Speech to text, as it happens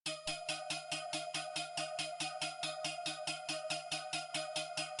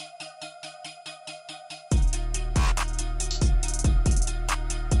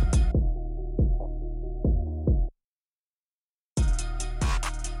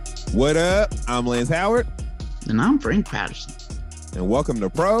What up? I'm Lance Howard. And I'm Frank Patterson. And welcome to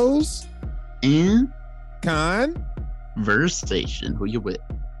Pros and Conversation. Who you with?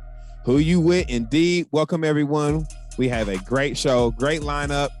 Who you with, indeed. Welcome, everyone. We have a great show, great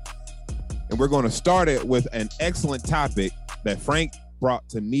lineup. And we're going to start it with an excellent topic that Frank brought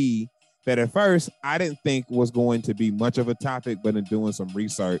to me that at first I didn't think was going to be much of a topic, but in doing some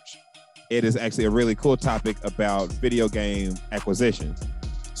research, it is actually a really cool topic about video game acquisitions.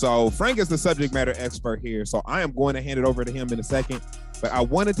 So Frank is the subject matter expert here, so I am going to hand it over to him in a second. But I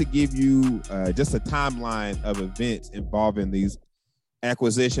wanted to give you just a timeline of events involving these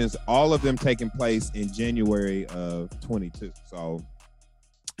acquisitions, all of them taking place in January of 22. So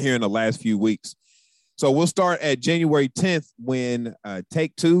here in the last few weeks. So we'll start at January 10th when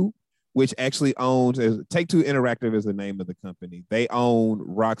Take-Two, which actually owns, Take-Two Interactive is the name of the company. They own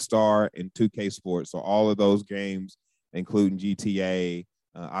Rockstar and 2K Sports. So all of those games, including GTA,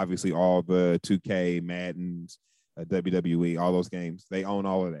 obviously all the 2K, Maddens, WWE, all those games, they own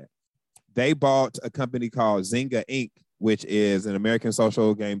all of that. They bought a company called Zynga Inc., which is an American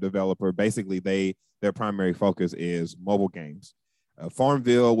social game developer. Basically, their primary focus is mobile games.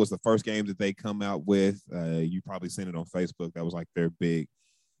 Farmville was the first game that they come out with. You probably seen it on Facebook. That was like their big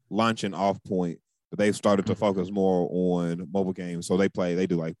launching off point. But they've started to focus more on mobile games. So they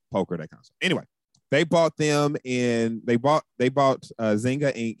do like poker, that kind of stuff. Anyway, they bought them and they bought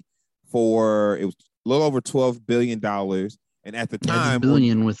Zynga Inc. for, it was a little over $12 billion. And at the time, that's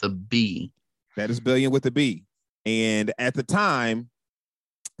billion with a B. That is billion with a B. And at the time,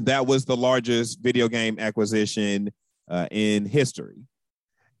 that was the largest video game acquisition in history.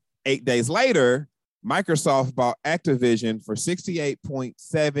 8 days later, Microsoft bought Activision for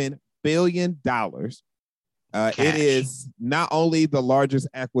 $68.7 billion. It is not only the largest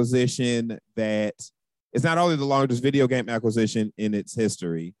acquisition it's not only the largest video game acquisition in its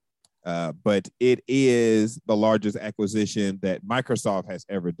history, but it is the largest acquisition that Microsoft has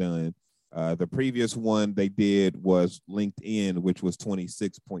ever done. The previous one they did was LinkedIn, which was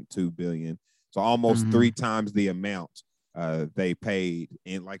 $26.2 billion. So almost three times the amount they paid,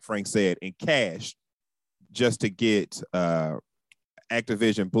 and like Frank said, in cash, just to get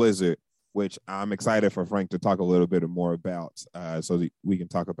Activision Blizzard, which I'm excited for Frank to talk a little bit more about, so that we can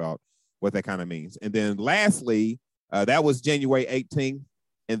talk about what that kind of means. And then lastly, that was January 18th.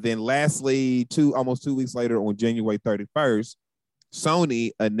 And then lastly, almost 2 weeks later, on January 31st,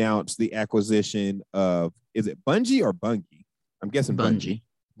 Sony announced the acquisition of, is it Bungie or Bungie? I'm guessing Bungie.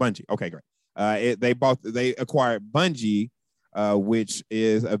 Bungie. Okay, great. They acquired Bungie, which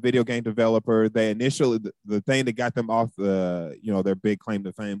is a video game developer. They initially, the thing that got them off their big claim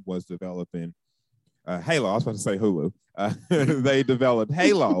to fame was developing Halo. I was about to say Hulu. They developed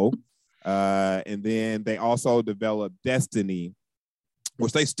Halo, and then they also developed Destiny,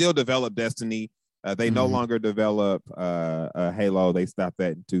 which they still develop Destiny. They no longer develop Halo. They stopped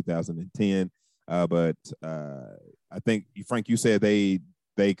that in 2010. But I think, Frank, you said they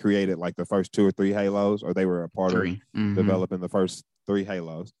created like the first 2 or 3 Halos, or they were a part of developing the first 3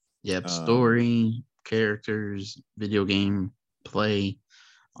 Halos. Yep, story, characters, video game play,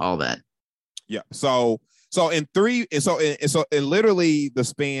 all that. Yeah. So in literally the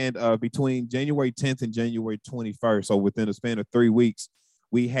span of between January 10th and January 21st, so within a span of 3 weeks,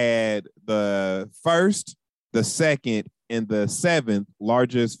 we had the first, the second, and the 7th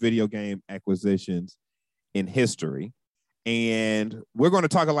largest video game acquisitions in history. And we're going to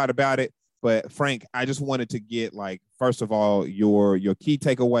talk a lot about it. But Frank, I just wanted to get, like, first of all, your key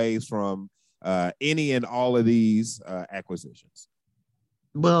takeaways from any and all of these acquisitions.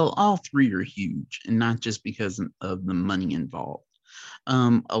 Well, all 3 are huge, and not just because of the money involved.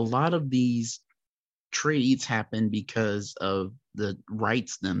 A lot of these trades happen because of the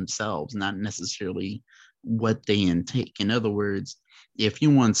rights themselves, not necessarily what they intake. In other words, if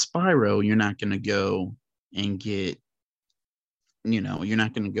you want Spyro, you're not going to go and get,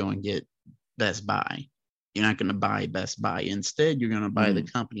 Best Buy. You're not going to buy Best Buy. Instead, you're going to buy the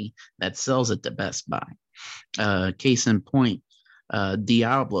company that sells it to Best Buy. Case in point,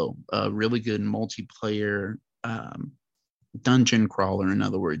 Diablo, a really good multiplayer dungeon crawler. In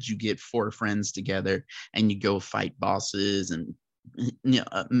other words, you get 4 friends together and you go fight bosses and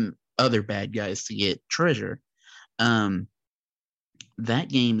other bad guys to get treasure. That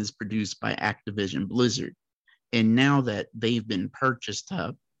game is produced by Activision Blizzard. And now that they've been purchased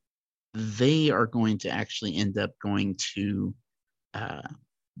up, they are going to actually end up going to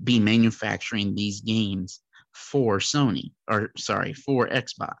be manufacturing these games for for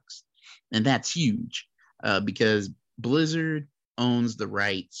Xbox. And that's huge because Blizzard owns the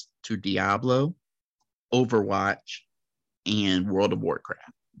rights to Diablo, Overwatch, and World of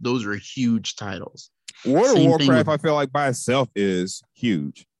Warcraft. Those are huge titles. World of Warcraft, I feel like by itself is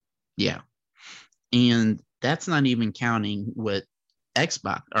huge. Yeah. And that's not even counting what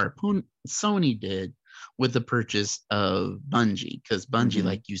Xbox or Sony did with the purchase of Bungie, because Bungie,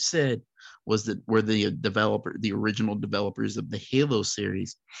 like you said, were the original developers of the Halo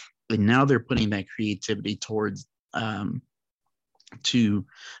series, and now they're putting that creativity towards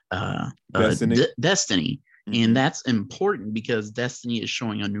Destiny. And that's important because Destiny is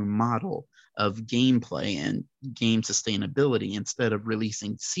showing a new model of gameplay and game sustainability. Instead of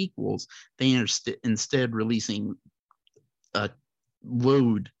releasing sequels, they are instead releasing a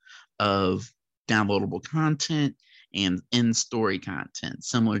load of downloadable content and in-story content,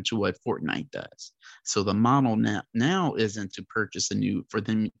 similar to what Fortnite does. So the model now isn't to purchase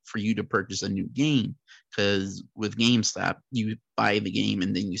for you to purchase a new game, because with GameStop, you buy the game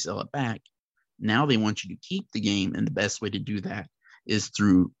and then you sell it back. Now they want you to keep the game, and the best way to do that is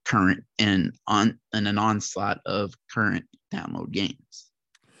through current and an onslaught of current download games,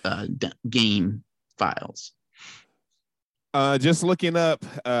 game files. Just looking up,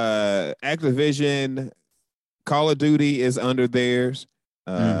 Activision, Call of Duty is under theirs.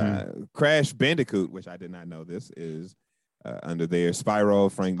 Crash Bandicoot, which I did not know this, is under there.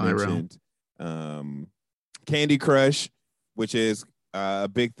 Spyro, Frank mentioned. Candy Crush, which is a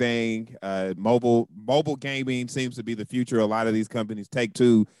big thing. Mobile gaming seems to be the future. A lot of these companies,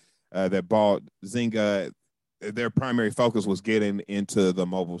 Take-Two, that bought Zynga, their primary focus was getting into the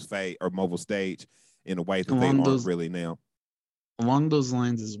mobile stage in a way that they aren't really now. Along those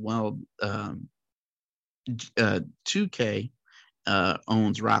lines as well, 2K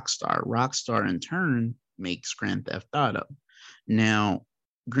owns Rockstar. Rockstar in turn makes Grand Theft Auto. Now,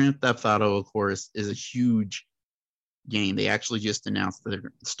 Grand Theft Auto, of course, is a huge game. They actually just announced that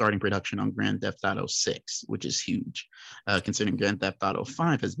they're starting production on Grand Theft Auto 6, which is huge, considering Grand Theft Auto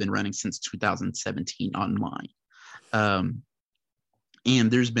 5 has been running since 2017 online. And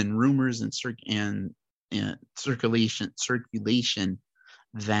there's been rumors and circulation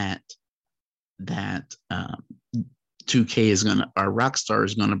that 2K Rockstar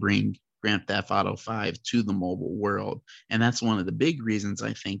is gonna bring Grand Theft Auto 5 to the mobile world, and that's one of the big reasons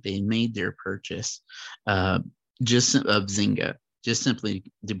I think they made their purchase of Zynga, just simply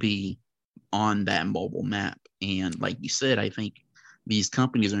to be on that mobile map. And like you said, I think these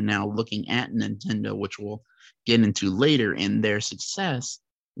companies are now looking at Nintendo, which we'll get into later, in their success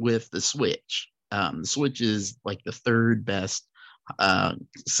with the Switch. The Switch is like the third best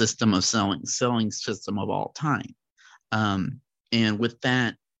system of selling system of all time. And with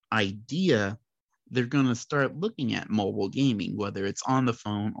that idea, they're going to start looking at mobile gaming, whether it's on the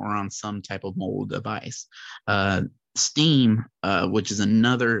phone or on some type of mobile device. Steam, which is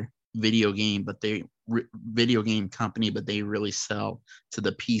another video game company, but they really sell to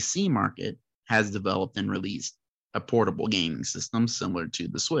the PC market, has developed and released a portable gaming system similar to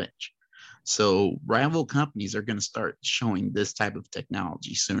the Switch. So rival companies are going to start showing this type of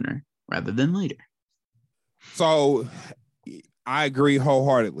technology sooner rather than later. So I agree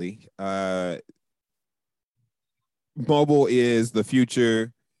wholeheartedly. Mobile is the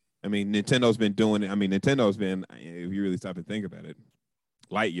future. I mean, Nintendo's been doing it. I mean, Nintendo's been, if you really stop and think about it,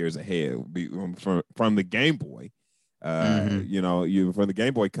 light years ahead from the Game Boy. From the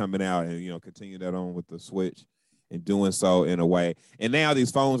Game Boy coming out, and continue that on with the Switch and doing so in a way. And now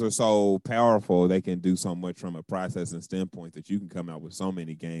these phones are so powerful, they can do so much from a processing standpoint that you can come out with so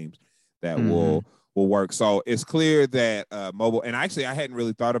many games that will work. So it's clear that mobile, and actually I hadn't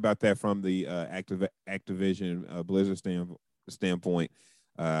really thought about that from the Activision Blizzard standpoint.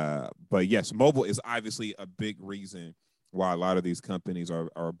 But yes, mobile is obviously a big reason why a lot of these companies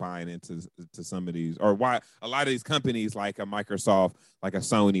are buying into some of these, or why a lot of these companies like a Microsoft, like a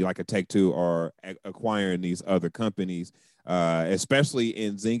Sony, like a Take-Two are acquiring these other companies, especially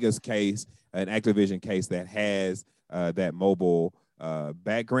in Zynga's case, an Activision case that has that mobile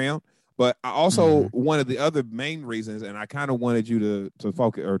background. But I also, one of the other main reasons, and I kind of wanted you to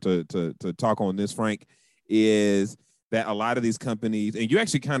focus or to talk on this, Frank, is that a lot of these companies, and you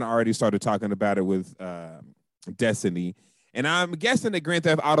actually kind of already started talking about it with Destiny, and I'm guessing that Grand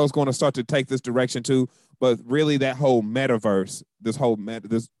Theft Auto is going to start to take this direction too. But really, that whole metaverse, this whole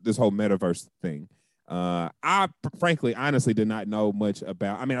metaverse thing, I frankly, honestly, did not know much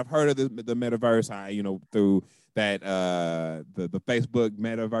about. I mean, I've heard of the metaverse, through that the Facebook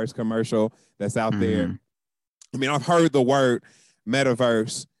metaverse commercial that's out there. I mean, I've heard the word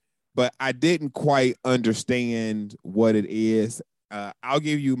metaverse, but I didn't quite understand what it is. I'll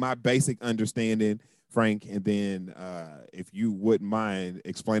give you my basic understanding, Frank, and then if you wouldn't mind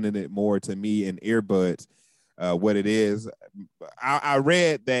explaining it more to me in earbuds. what it is. I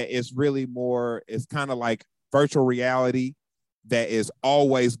read that it's really more. It's kind of like virtual reality that is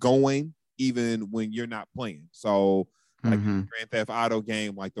always going, even when you're not playing. So, like Grand Theft Auto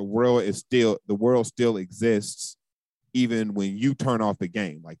game, like the world still exists even when you turn off the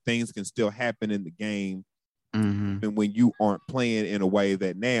game. Like things can still happen in the game even when you aren't playing, in a way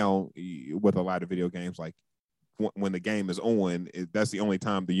that now with a lot of video games, like when the game is on, that's the only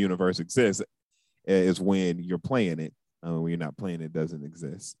time the universe exists, is when you're playing it. When you're not playing, it doesn't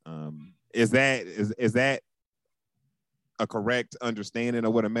exist. Is that a correct understanding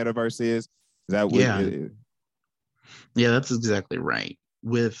of what a metaverse is? Is that what Yeah, that's exactly right.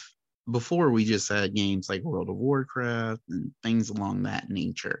 Before we just had games like World of Warcraft and things along that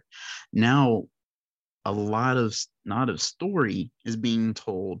nature. Now a lot of story is being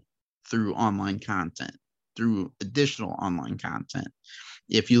told through online content, through additional online content.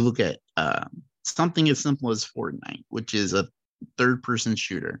 If you look at something as simple as Fortnite, which is a third-person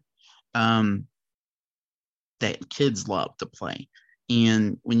shooter that kids love to play.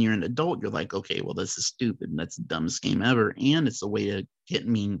 And when you're an adult, you're like, okay, well, this is stupid. That's the dumbest game ever. And it's a way to get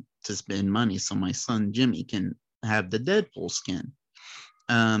me to spend money so my son Jimmy can have the Deadpool skin,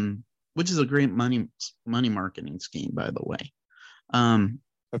 which is a great money marketing scheme, by the way. A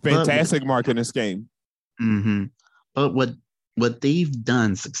fantastic marketing scheme. But what they've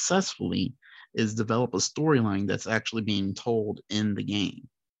done successfully is develop a storyline that's actually being told in the game,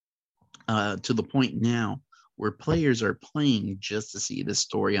 to the point now where players are playing just to see this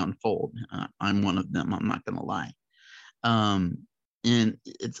story unfold. I'm one of them. I'm not going to lie. And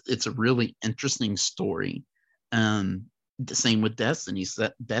it's a really interesting story. The same with Destiny.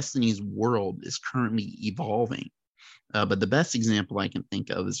 Destiny's world is currently evolving. But the best example I can think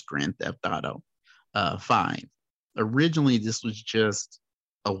of is Grand Theft Auto 5. Originally, this was just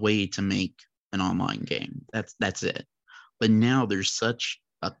a way to make an online game. That's it. But now there's such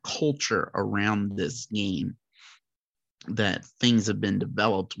a culture around this game that things have been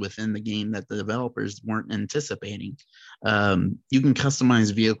developed within the game that the developers weren't anticipating. You can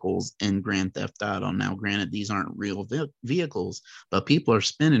customize vehicles in Grand Theft Auto. Now, granted, these aren't real vehicles, but people are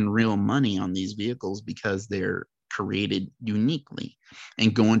spending real money on these vehicles because they're created uniquely,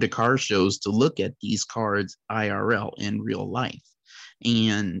 and going to car shows to look at these cars IRL in real life.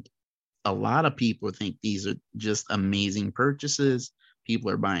 And a lot of people think these are just amazing purchases. People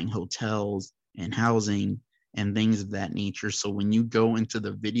are buying hotels and housing and things of that nature. So when you go into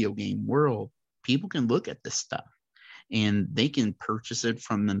the video game world, people can look at this stuff and they can purchase it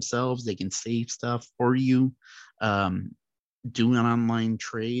from themselves. They can save stuff for you, do an online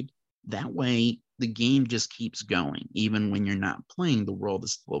trade. That way, the game just keeps going. Even when you're not playing, the world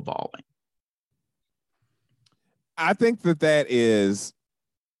is still evolving. I think that is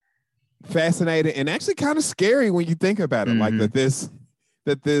fascinating and actually kind of scary when you think about it. Like that this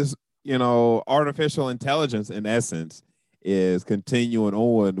artificial intelligence, in essence, is continuing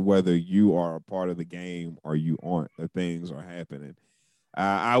on whether you are a part of the game or you aren't. The things are happening.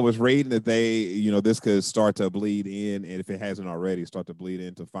 I was reading that this could start to bleed in, and if it hasn't already, start to bleed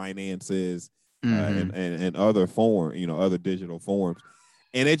into finances and other other digital forms.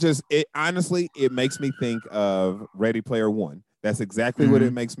 And it honestly makes me think of Ready Player One. That's exactly what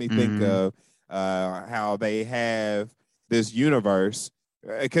it makes me think of. How they have this universe,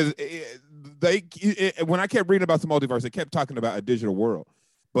 because when I kept reading about the multiverse, it kept talking about a digital world,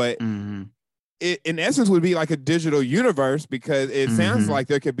 but it in essence would be like a digital universe, because it sounds like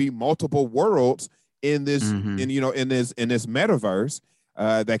there could be multiple worlds in this in this metaverse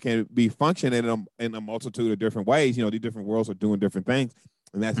that can be functioning in a multitude of different ways. The different worlds are doing different things,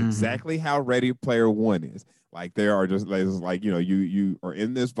 and that's exactly how Ready Player One is. Like there are just like you are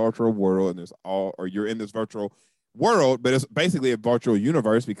in this virtual world, and you're in this virtual world, but it's basically a virtual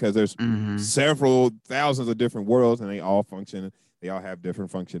universe because there's several thousands of different worlds, and they all function. They all have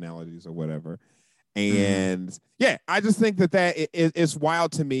different functionalities or whatever. And I just think that it's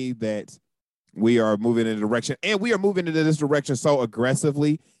wild to me that we are moving in a direction, and we are moving into this direction so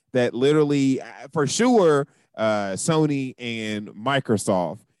aggressively that literally, for sure, Sony and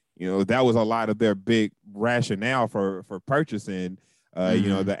Microsoft, that was a lot of their big rationale for purchasing,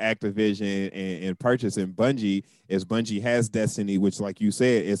 the Activision and purchasing Bungie, is Bungie has Destiny, which, like you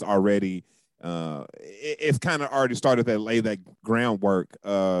said, is already, it's kind of already started to lay that groundwork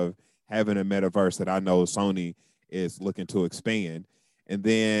of having a metaverse that I know Sony is looking to expand. And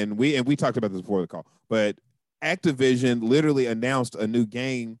then we talked about this before the call, but Activision literally announced a new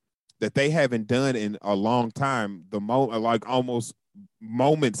game that they haven't done in a long time. Like almost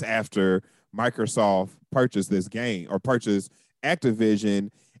moments after Microsoft purchased this game or purchased Activision,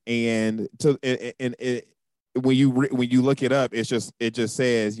 and when you look it up, it just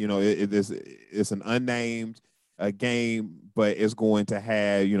says, you know, it's an unnamed game, but it's going to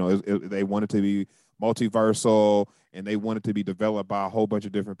have, you know, they want it to be multiversal, and they want it to be developed by a whole bunch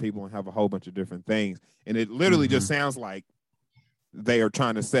of different people and have a whole bunch of different things. And it literally just sounds like they are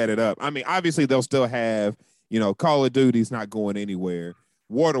trying to set it up. I mean, obviously they'll still have, you know, Call of Duty's not going anywhere.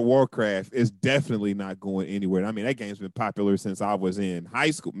 World of Warcraft is definitely not going anywhere. I mean, that game's been popular since I was in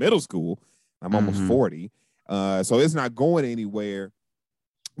middle school. I'm almost 40. So it's not going anywhere.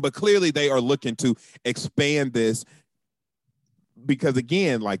 But clearly they are looking to expand this because,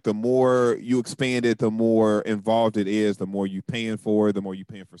 again, like the more you expand it, the more involved it is, the more you're paying for it, the more you're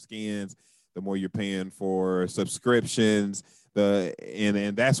paying for skins, the more you're paying for subscriptions.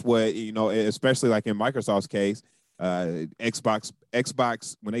 And that's what, you know, especially like in Microsoft's case,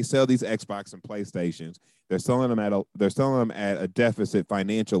 Xbox, when they sell these Xbox and PlayStations, they're selling them at a deficit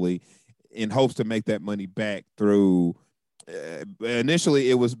financially in hopes to make that money back through initially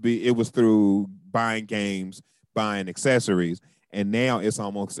it was through buying games, buying accessories, and now it's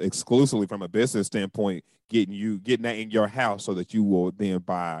almost exclusively from a business standpoint getting that in your house so that you will then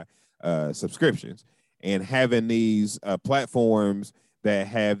buy subscriptions. And having these platforms that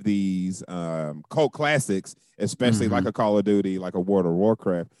have these cult classics, especially like a Call of Duty, like a World of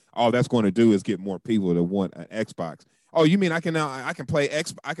Warcraft, all that's going to do is get more people to want an Xbox. Oh, you mean I can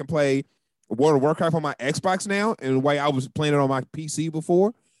play World of Warcraft on my Xbox now, in the way I was playing it on my PC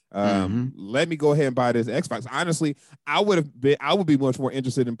before? Let me go ahead and buy this Xbox. Honestly, I would be much more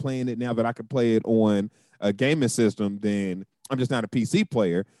interested in playing it now that I could play it on a gaming system than I'm just not a PC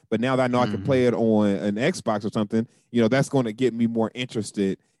player. But now that I know I can play it on an Xbox or something, you know, that's going to get me more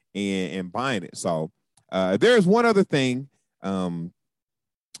interested in buying it. So there's one other thing, and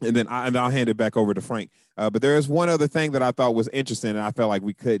then I'll hand it back over to Frank. But there is one other thing that I thought was interesting, and I felt like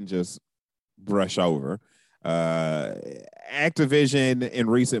we couldn't just brush over. Activision in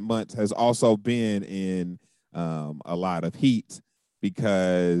recent months has also been in a lot of heat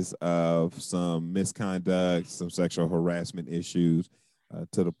because of some misconduct, some sexual harassment issues,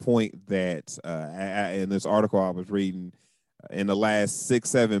 to the point that in this article I was reading, in the last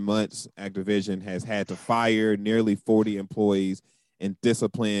 6-7 months, Activision has had to fire nearly 40 employees and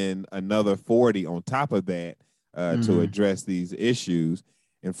discipline another 40 on top of that to address these issues.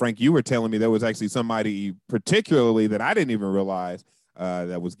 And Frank, you were telling me there was actually somebody particularly that I didn't even realize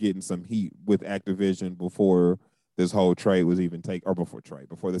that was getting some heat with Activision before this whole trade was even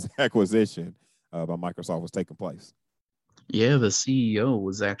before this acquisition by Microsoft was taking place. Yeah, the CEO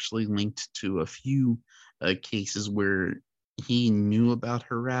was actually linked to a few cases where he knew about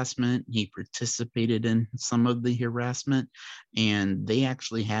harassment. He participated in some of the harassment, and they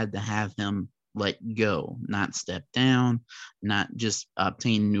actually had to have him let go, not step down, not just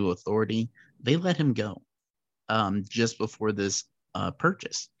obtain new authority. They let him go just before this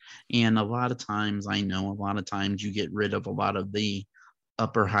purchase. And a lot of times you get rid of a lot of the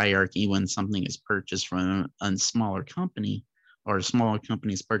upper hierarchy when something is purchased from a smaller company, or a smaller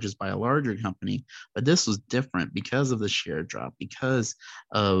company is purchased by a larger company. But this was different because of the share drop, because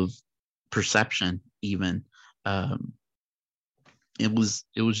of perception even. It was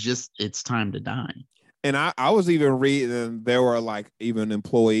just, it's time to die. And I was even reading, there were like even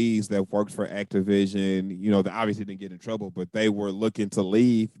employees that worked for Activision, you know, that obviously didn't get in trouble, but they were looking to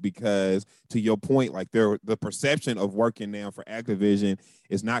leave because, to your point, like the perception of working now for Activision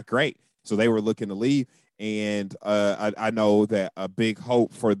is not great. So they were looking to leave. And I know that a big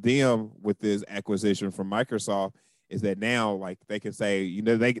hope for them with this acquisition from Microsoft is that now, like, they can say, you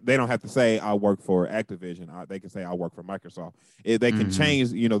know, they don't have to say I work for Activision. They can say I work for Microsoft. They can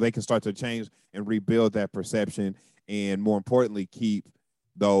change, you know, they can start to change and rebuild that perception, and more importantly, keep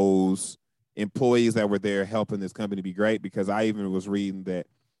those employees that were there helping this company be great. Because I even was reading that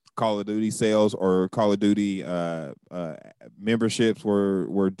Call of Duty sales or Call of Duty memberships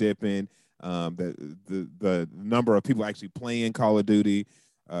were dipping. The number of people actually playing Call of Duty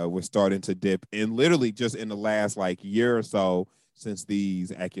was starting to dip, and literally just in the last like year or so since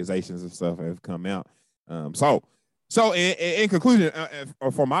these accusations and stuff have come out. So in conclusion,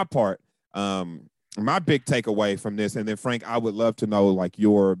 or for my part, my big takeaway from this, and then Frank, I would love to know like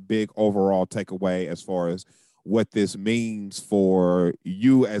your big overall takeaway as far as what this means for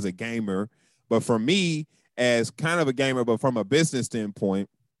you as a gamer, but for me as kind of a gamer, but from a business standpoint,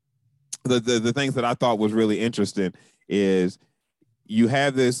 the things that I thought was really interesting is you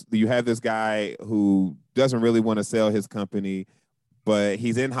have this guy who doesn't really want to sell his company, but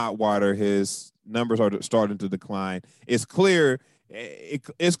he's in hot water. His numbers are starting to decline. It's clear.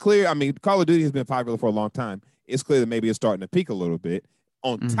 It's clear. I mean, Call of Duty has been popular for a long time. It's clear that maybe it's starting to peak a little bit.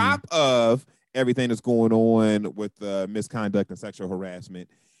 On top of everything that's going on with misconduct and sexual harassment.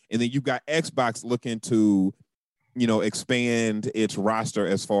 And then you've got Xbox looking to, expand its roster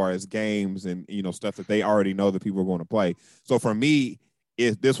as far as games and, stuff that they already know that people are going to play. So for me,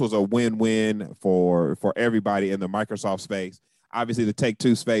 this was a win-win for everybody in the Microsoft space. Obviously, the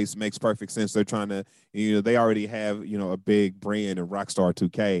Take-Two space makes perfect sense. They're trying to, they already have, a big brand in Rockstar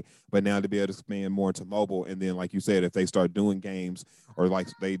 2K, but now to be able to expand more into mobile, and then, like you said, if they start doing games, or like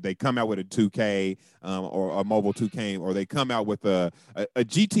they come out with a 2K or a mobile 2K, or they come out with a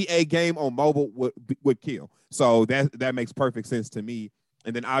GTA game on mobile would kill. So that makes perfect sense to me.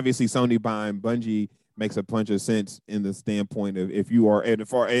 And then obviously Sony buying Bungie makes a bunch of sense in the standpoint of if you are, and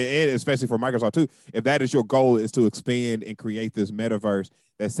especially for Microsoft too, if that is your goal, is to expand and create this metaverse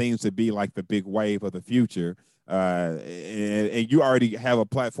that seems to be like the big wave of the future, and you already have a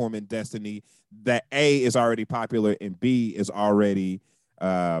platform in Destiny that A is already popular and B is already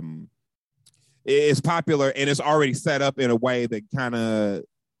is popular and it's already set up in a way that kind of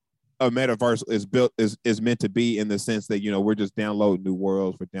a metaverse is meant to be, in the sense that we're just downloading new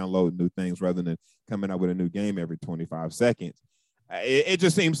worlds, we're downloading new things rather than coming out with a new game every 25 seconds. It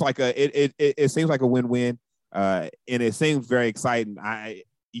just seems like it seems like a win-win, and it seems very exciting. I'm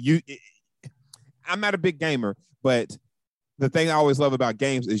not a big gamer, but the thing I always love about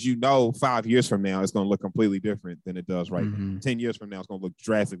games is 5 years from now it's going to look completely different than it does right now. 10 years from now it's going to look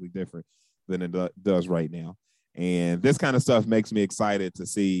drastically different than it does right now. And this kind of stuff makes me excited to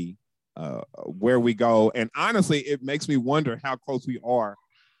see where we go. And honestly, it makes me wonder how close we are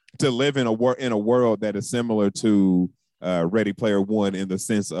to live in a world that is similar to Ready Player One, in the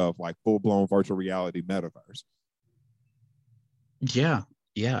sense of like full-blown virtual reality metaverse. Yeah,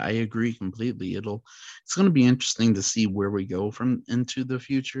 I agree completely. It's going to be interesting to see where we go from into the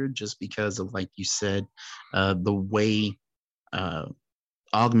future, just because of, like you said, the way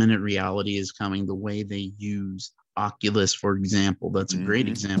augmented reality is coming, the way they use Oculus, for example. That's a great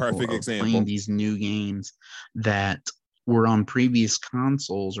example. Perfect of example. Playing these new games that were on previous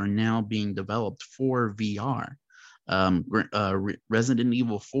consoles are now being developed for VR. Resident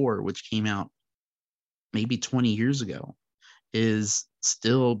Evil 4, which came out maybe 20 years ago, is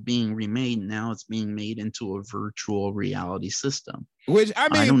still being remade. Now it's being made into a virtual reality system. Which,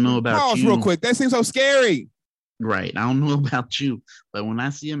 I don't know about pause you. Real quick. That seems so scary. Right. I don't know about you, but when I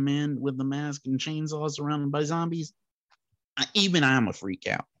see a man with a mask and chainsaws surrounded by zombies, I'm a freak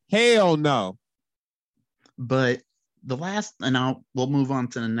out. Hell no. But we'll move on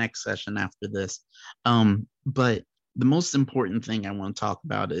to the next session after this. But the most important thing I want to talk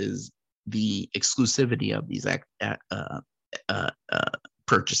about is the exclusivity of these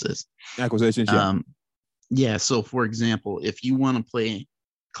purchases. Acquisitions, yeah. Yeah, so for example, if you want to play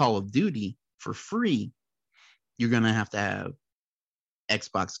Call of Duty for free, you're going to have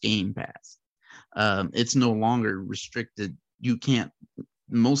Xbox Game Pass. It's no longer restricted. You can't,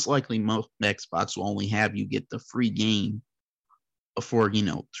 most likely most Xbox will only have you get the free game for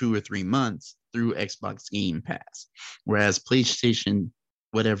 2 or 3 months through Xbox Game Pass, whereas PlayStation,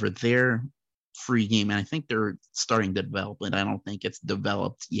 whatever their free game, and I think they're starting to develop it, I don't think it's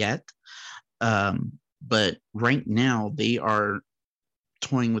developed yet, but right now they are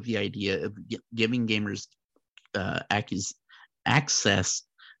toying with the idea of giving gamers access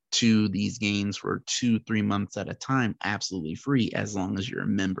to these games for 2-3 months at a time, absolutely free, as long as you're a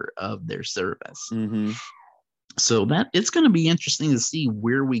member of their service. So that it's going to be interesting to see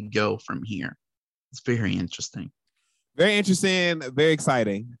where we go from here. It's very interesting. Very interesting, very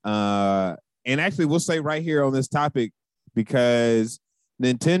exciting. And actually, we'll say right here on this topic, because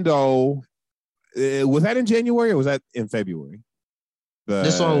Nintendo, was that in January or was that in February?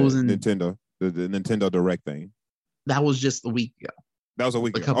 This all was in Nintendo, the Nintendo Direct thing. That was just a week ago. That was a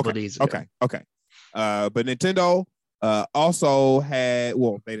week ago. A couple of days ago. Okay. But Nintendo also had,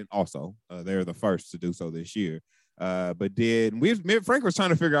 well, they didn't also. They're the first to do so this year. But Frank was trying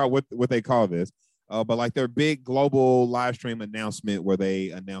to figure out what they call this. But like their big global live stream announcement where they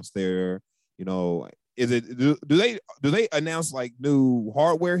announced their, is it do they announce like new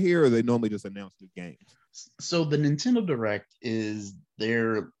hardware here, or they normally just announce new games? So the Nintendo Direct is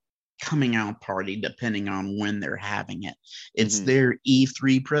their coming out party, depending on when they're having it. It's their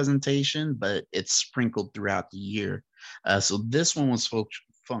E3 presentation, but it's sprinkled throughout the year. So this one was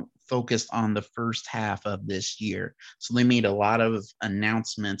focused on the first half of this year. So they made a lot of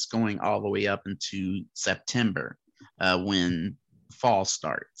announcements going all the way up into September, when fall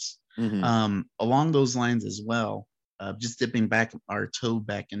starts. Along those lines as well, just dipping back our toe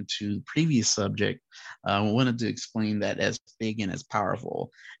back into the previous subject, I wanted to explain that as big and as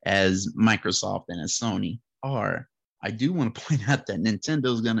powerful as Microsoft and as Sony are, I do want to point out that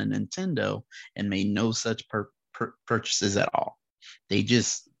Nintendo's gonna Nintendo and made no such purchases at all. They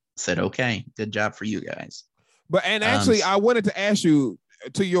just said, okay, good job for you guys. But and actually, I wanted to ask you,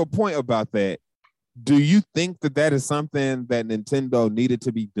 to your point about that, do you think that that is something that Nintendo needed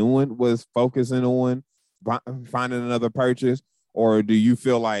to be doing, was focusing on finding another purchase? Or do you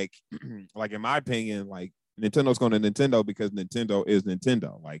feel like in my opinion, like Nintendo's going to Nintendo because Nintendo is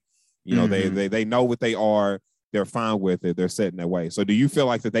Nintendo? Like, you know, they know what they are. They're fine with it. They're set in their way. So do you feel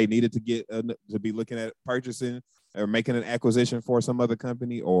like that they needed to get to be looking at purchasing or making an acquisition for some other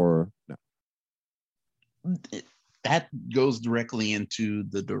company, or no? That goes directly into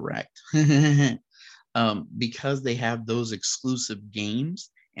the Direct. Because they have those exclusive games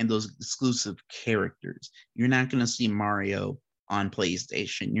and those exclusive characters. You're not going to see Mario on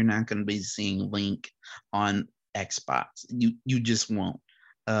PlayStation. You're not going to be seeing Link on Xbox. You just won't.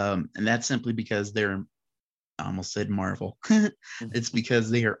 And that's simply because they're, I almost said Marvel. It's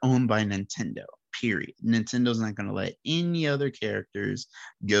because they are owned by Nintendo, period. Nintendo's not going to let any other characters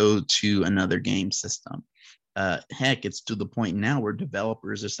go to another game system. Heck, it's to the point now where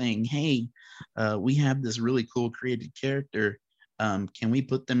developers are saying, hey, we have this really cool created character. Can we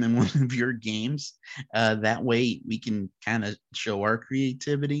put them in one of your games? That way we can kind of show our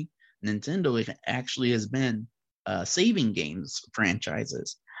creativity. Nintendo actually has been saving games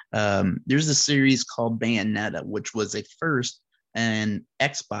franchises. There's a series called Bayonetta, which was a first an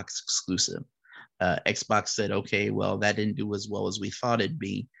Xbox exclusive. Xbox said, okay, well, that didn't do as well as we thought it'd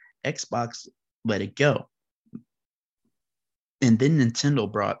be. Xbox let it go. And then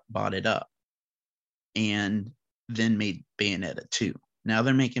Nintendo bought it up and then made Bayonetta 2. Now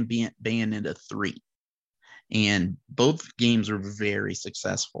they're making Bayonetta 3. And both games are very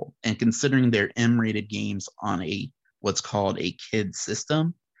successful. And considering they're M-rated games on what's called a kid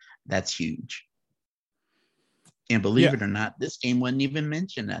system, that's huge. And believe it or not, this game wasn't even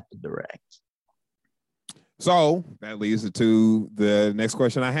mentioned at the Direct. So that leads to the next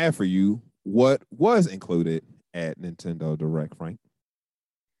question I have for you. What was included at Nintendo Direct, Frank?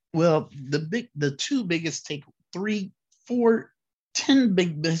 Well, the two biggest 10 big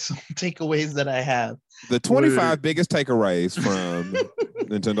takeaways that I have. The 25 biggest takeaways from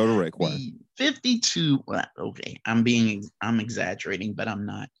Nintendo Direct. What? 52. Well, okay, I'm exaggerating, but I'm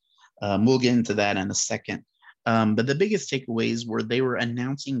not. We'll get into that in a second. But the biggest takeaways were they were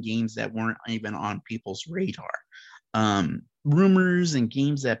announcing games that weren't even on people's radar. Rumors and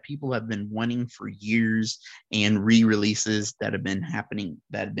games that people have been wanting for years, and re-releases that have been happening,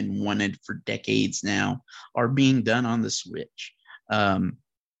 that have been wanted for decades now, are being done on the Switch.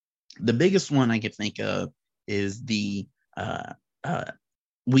 The biggest one I can think of is the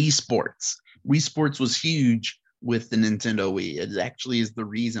Wii Sports. Wii Sports was huge with the Nintendo Wii. It actually is the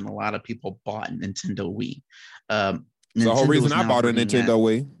reason a lot of people bought Nintendo Wii. The whole reason I bought a Nintendo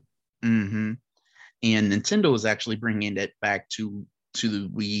Wii. Mm-hmm. And Nintendo is actually bringing it back to the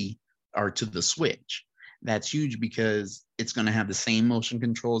Wii, or to the Switch. That's huge because it's going to have the same motion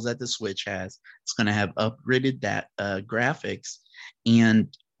controls that the Switch has. It's going to have upgraded graphics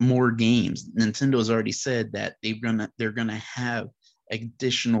and more games. Nintendo has already said that they're gonna have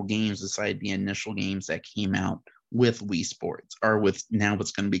additional games beside the initial games that came out with Wii Sports, or with now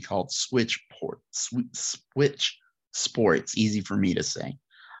what's going to be called Switch Sports. Easy for me to say.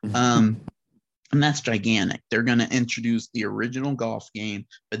 And that's gigantic. They're going to introduce the original golf game,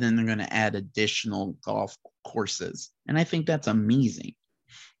 but then they're going to add additional golf courses. And I think that's amazing.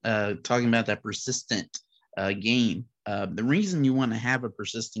 Talking about that persistent game. The reason you want to have a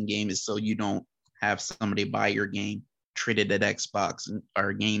persistent game is so you don't have somebody buy your game, trade it at Xbox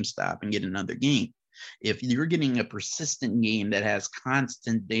or GameStop and get another game. If you're getting a persistent game that has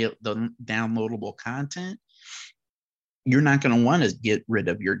constant downloadable content, you're not going to want to get rid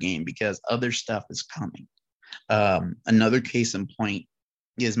of your game because other stuff is coming. Another case in point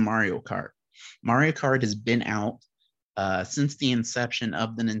is Mario Kart. Mario Kart has been out since the inception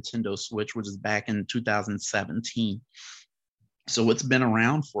of the Nintendo Switch, which is back in 2017. So it's been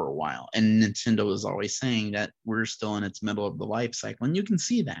around for a while. And Nintendo is always saying that we're still in its middle of the life cycle. And you can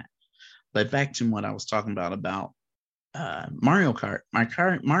see that. But back to what I was talking about Mario Kart.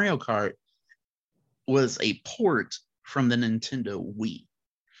 Mario Kart was a port from the Nintendo Wii.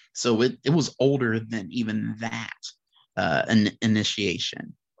 So it was older than even that an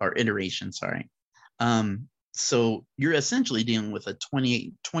initiation or iteration, sorry. So you're essentially dealing with a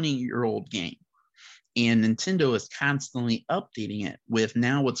 20-year-old game. And Nintendo is constantly updating it with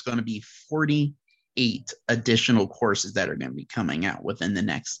now what's going to be 48 additional courses that are going to be coming out within the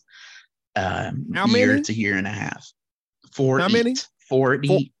next year to year and a half. How many?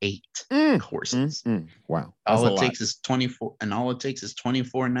 48 courses. Wow. All it takes is 24, and all it takes is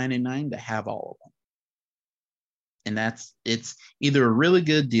 $24.99 to have all of them. And it's either a really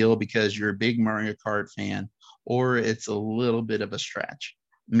good deal because you're a big Mario Kart fan, or it's a little bit of a stretch.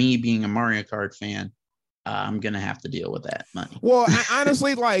 Me being a Mario Kart fan, I'm gonna have to deal with that money. Well,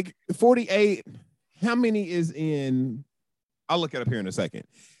 honestly, like 48, how many is in? I'll look it up here in a second.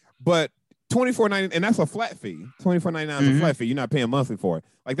 But $24.99, and that's a flat fee. $24.99 is a flat fee. You're not paying monthly for it.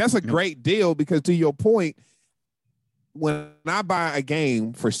 Like, that's a great deal because, to your point, when I buy a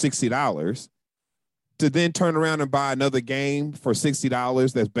game for $60, to then turn around and buy another game for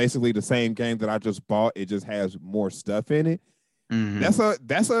 $60 that's basically the same game that I just bought, it just has more stuff in it.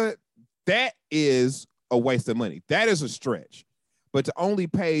 That is a waste of money. That is a stretch. But to only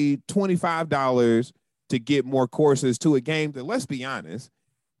pay $25 to get more courses to a game that, let's be honest,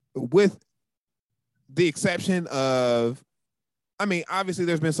 with the exception of, I mean, obviously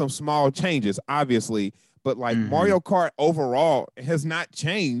there's been some small changes, obviously, but like Mario Kart overall has not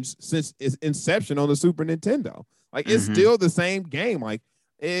changed since its inception on the Super Nintendo. Like, it's still the same game. Like,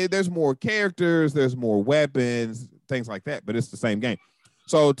 there's more characters, there's more weapons, things like that, but it's the same game.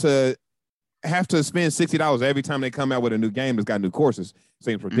 So to have to spend $60 every time they come out with a new game that's got new courses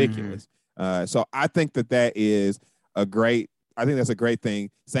seems ridiculous. So I think that is a great, I think that's a great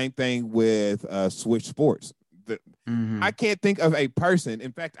thing. Same thing with Switch Sports. I can't think of a person.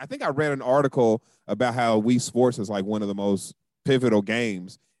 In fact, I think I read an article about how Wii Sports is like one of the most pivotal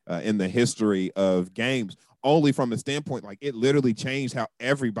games in the history of games, only from the standpoint, like, it literally changed how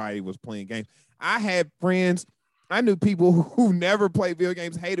everybody was playing games. I had friends, I knew people who never played video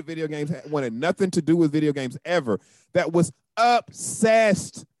games, hated video games, wanted nothing to do with video games ever, that was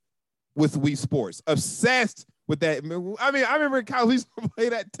obsessed with Wii Sports, obsessed with that. I mean, I remember in college, we used to play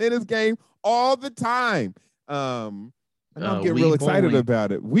that tennis game all the time. And I'm getting real excited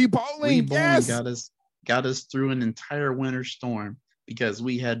about it. Wii Bowling, yes, got us through an entire winter storm because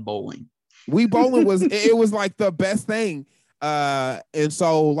we had bowling. Wii Bowling was it was like the best thing. And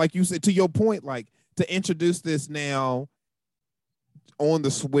so, like you said, to your point, like, to introduce this now on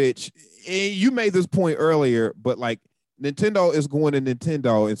the Switch, you made this point earlier, but like, Nintendo is going to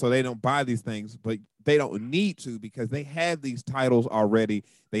Nintendo, and so they don't buy these things, but they don't need to because they have these titles already.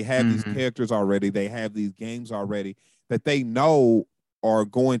 They have these characters already. They have these games already that they know are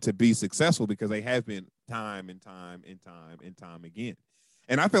going to be successful because they have been time and time and time and time again.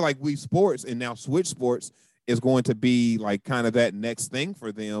 And I feel like Wii Sports and now Switch Sports is going to be like kind of that next thing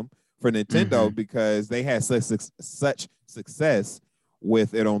for them, for Nintendo, because they had such success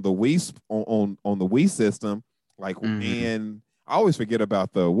with it on the Wii on the Wii system. Like, and I always forget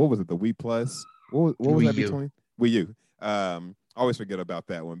about the, what was it, the Wii Plus? What was that between? Wii U. I always forget about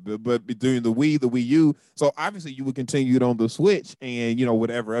that one. But during the Wii U, so obviously you would continue it on the Switch and, you know,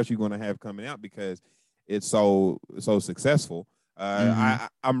 whatever else you're going to have coming out because it's so successful.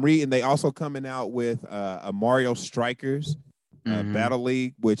 I'm reading they also coming out with a Mario Strikers Battle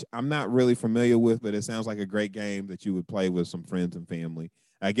League, which I'm not really familiar with, but it sounds like a great game that you would play with some friends and family.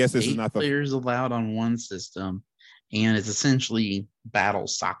 I guess this is not the players allowed on one system, and it's essentially battle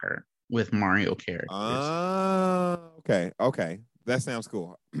soccer with Mario characters. Okay, that sounds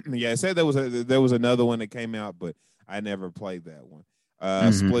cool. Yeah, it said there was another one that came out, but I never played that one.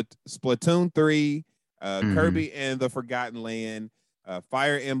 Splatoon 3, Kirby and the Forgotten Land,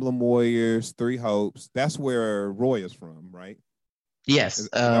 Fire Emblem Warriors, Three Hopes. That's where Roy is from, right? Yes. Is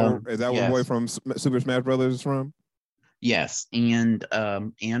that where Roy from Super Smash Brothers is from? Yes, and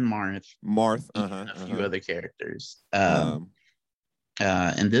Marth. A few other characters. And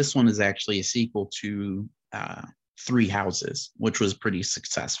this one is actually a sequel to Three Houses, which was pretty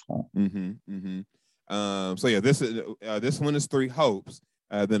successful. So yeah, this one is Three Hopes.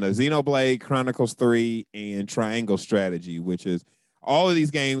 Then a Xenoblade Chronicles 3 and Triangle Strategy, which is all of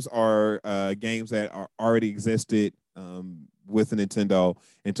these games are games that are already existed with the Nintendo.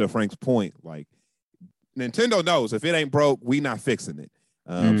 And to Frank's point, like, Nintendo knows if it ain't broke, we not fixing it.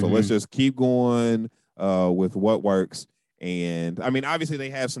 So let's just keep going with what works. And I mean, obviously they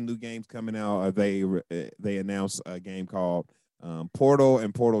have some new games coming out. They announced a game called Portal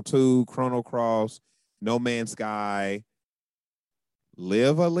and Portal 2, Chrono Cross, No Man's Sky,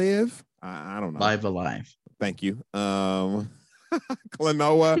 Live Alive. I don't know. Live Alive. Thank you. Klonoa,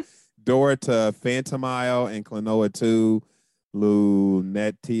 Door to Phantom Isle, and Klonoa 2,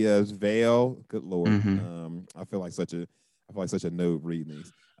 Lunetia's Veil. Good Lord. I feel like such a noob reading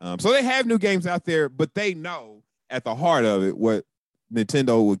these. So they have new games out there, but they know at the heart of it what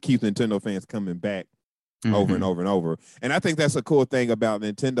Nintendo would keep Nintendo fans coming back over and over and over. And I think that's a cool thing about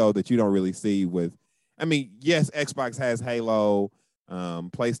Nintendo that you don't really see with, I mean, yes, Xbox has Halo,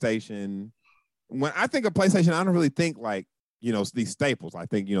 PlayStation. When I think of PlayStation, I don't really think like, these staples. I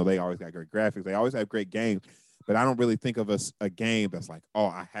think, they always got great graphics. They always have great games, but I don't really think of a game that's like, oh,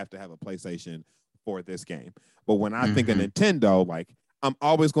 I have to have a PlayStation for this game. But when I think of Nintendo, like, I'm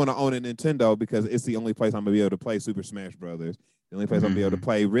always going to own a Nintendo because it's the only place I'm going to be able to play Super Smash Brothers. The only place I'm going to be able to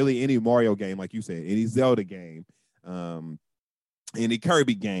play really any Mario game, like you said, any Zelda game, any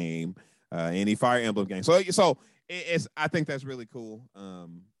Kirby game, any Fire Emblem game. So it's I think that's really cool.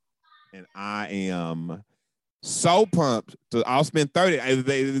 And I am so pumped I'll spend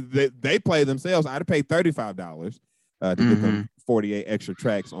 30. They play themselves. I'd pay $35 to get them 48 extra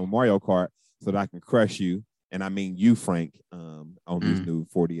tracks on Mario Kart so that I can crush you. And I mean you, Frank, on these new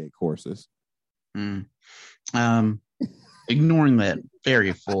 48 courses. Ignoring that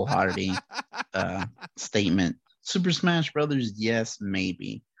very foolhardy statement, Super Smash Brothers, yes,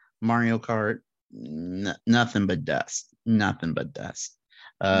 maybe. Mario Kart, nothing but dust. Nothing but dust.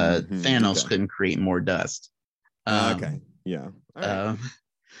 Thanos couldn't create more dust. Okay. Yeah. Right.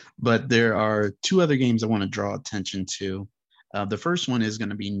 But there are two other games I want to draw attention to. The first one is going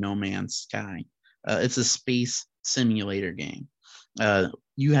to be No Man's Sky. It's a space simulator game.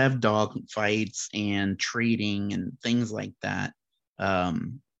 You have dog fights and trading and things like that.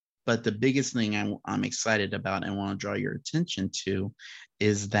 But the biggest thing I'm excited about and want to draw your attention to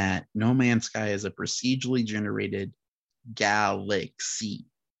is that No Man's Sky is a procedurally generated galaxy.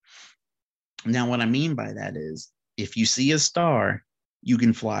 Now, what I mean by that is if you see a star, you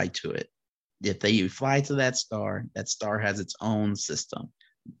can fly to it. If you fly to that star has its own system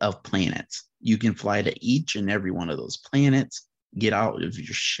of planets. You can fly to each and every one of those planets, get out of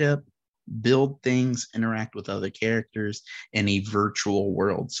your ship, build things, interact with other characters in a virtual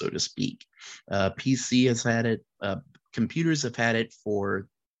world, so to speak. PC has had it. Computers have had it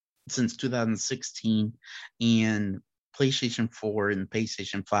since 2016, and PlayStation 4 and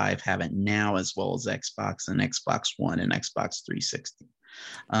PlayStation 5 have it now, as well as Xbox and Xbox One and Xbox 360.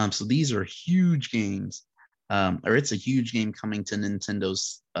 So these are huge games, or it's a huge game coming to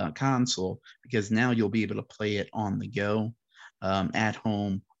Nintendo's console, because now you'll be able to play it on the go, at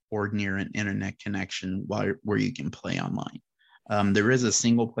home, or near an internet connection where you can play online. There is a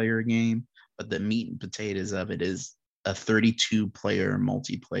single player game, but the meat and potatoes of it is a 32-player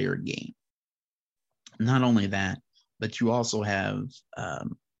multiplayer game. Not only that, but you also have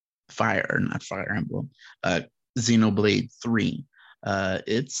Xenoblade 3.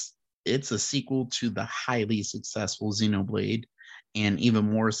 It's a sequel to the highly successful Xenoblade and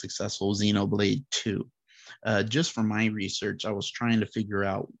even more successful Xenoblade 2. Just from my research, I was trying to figure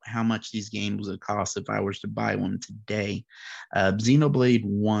out how much these games would cost if I was to buy one today. Xenoblade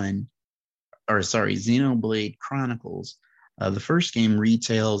Chronicles, the first game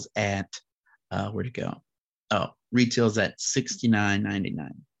retails at where'd it go? Oh, retails at $69.99,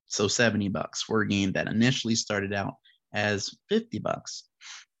 so $70 for a game that initially started out as $50.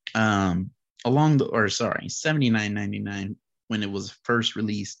 $79.99 when it was first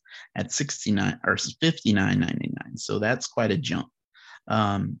released at $69 or $59.99. So that's quite a jump.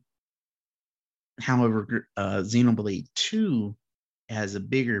 However, Xenoblade 2 has a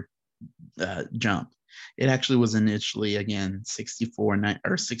bigger jump. It actually was initially, again,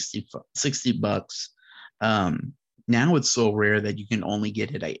 $60. Now it's so rare that you can only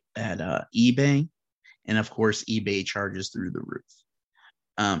get it at eBay, and of course eBay charges through the roof.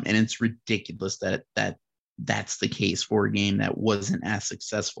 And it's ridiculous that's the case for a game that wasn't as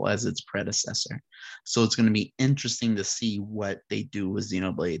successful as its predecessor. So it's going to be interesting to see what they do with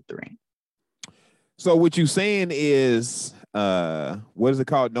Xenoblade 3. So what you're saying is, what is it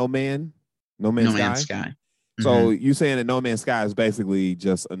called? No Man's Sky? So you saying that No Man's Sky is basically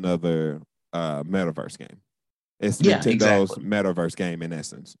just another metaverse game. It's Nintendo's metaverse game in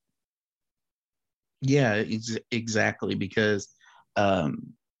essence. Yeah, exactly. Because,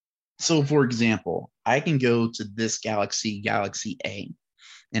 so for example, I can go to this Galaxy A,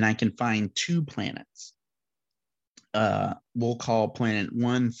 and I can find 2 planets. We'll call planet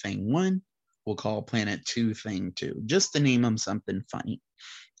 1 thing 1. We'll call planet 2 thing 2, just to name them something funny.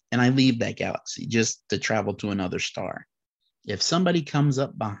 And I leave that galaxy just to travel to another star. If somebody comes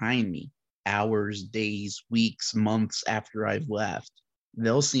up behind me, hours, days, weeks, months after I've left,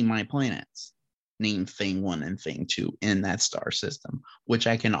 they'll see my planets named thing 1 and thing 2 in that star system, which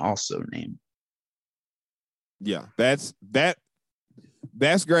I can also name. Yeah, that's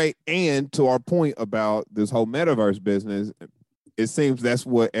great. And to our point about this whole metaverse business, it seems that's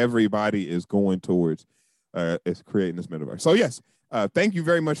what everybody is going towards, is creating this metaverse. So yes, thank you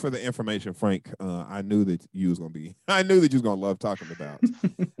very much for the information, Frank. I knew that you was gonna love talking about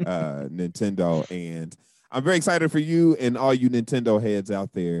Nintendo, and I'm very excited for you and all you Nintendo heads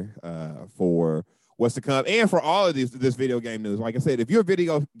out there for what's to come and for all of this video game news. Like I said, if you're a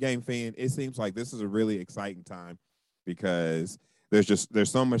video game fan, it seems like this is a really exciting time because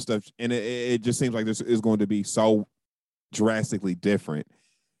there's so much stuff, and it just seems like this is going to be so drastically different.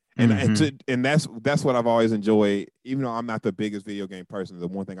 And that's what I've always enjoyed. Even though I'm not the biggest video game person, the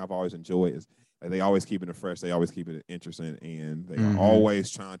one thing I've always enjoyed is they always keeping it fresh, they always keep it interesting, and they are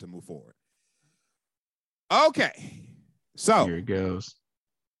always trying to move forward. Okay, so here it goes.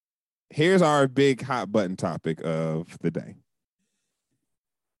 Here's our big hot button topic of the day.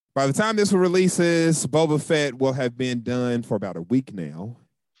 By the time this releases, Boba Fett will have been done for about a week now.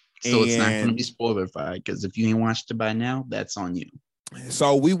 So it's not going to be spoilerified, because if you ain't watched it by now, that's on you.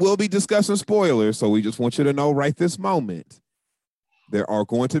 So we will be discussing spoilers. So we just want you to know right this moment, there are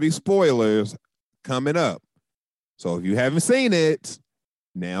going to be spoilers coming up. So if you haven't seen it,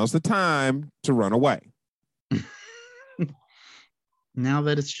 now's the time to run away. Now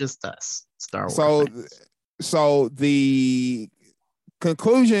that it's just us, Star Wars. So the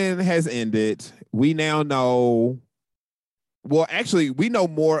conclusion has ended. We now know. Well, actually, we know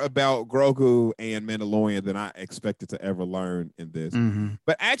more about Grogu and Mandalorian than I expected to ever learn in this. Mm-hmm.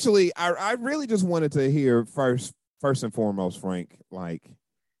 But actually, I really just wanted to hear first and foremost, Frank, like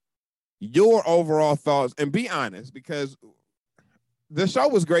your overall thoughts, and be honest, because the show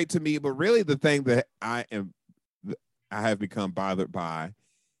was great to me, but really the thing that I have become bothered by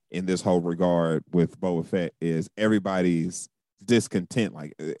in this whole regard with Boba Fett is everybody's discontent.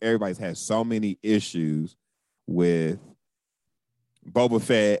 Like everybody's had so many issues with Boba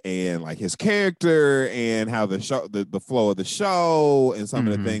Fett and like his character and how the show, the flow of the show, and some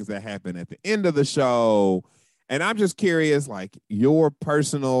of the things that happen at the end of the show. And I'm just curious, like your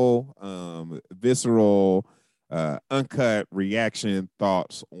personal, visceral, uncut reaction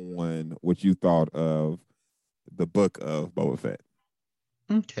thoughts on what you thought of the book of Boba Fett.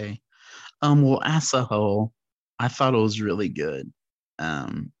 Okay. Well, as a whole, I thought it was really good.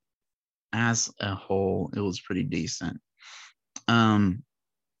 As a whole, it was pretty decent. I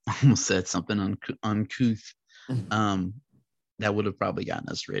almost said something uncouth. That would have probably gotten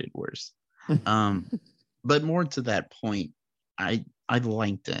us rated worse. But more to that point, I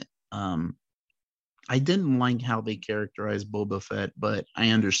liked it. I didn't like how they characterized Boba Fett, but I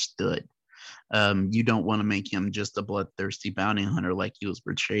understood. You don't want to make him just a bloodthirsty bounty hunter like he was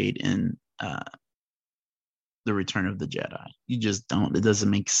portrayed in The Return of the Jedi. You just don't. It doesn't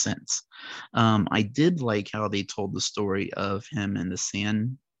make sense. I did like how they told the story of him and the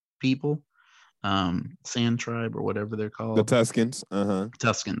Sand people, Sand tribe or whatever they're called. The Tuskens.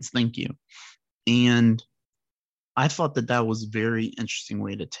 Tuskens, thank you. And I thought that was a very interesting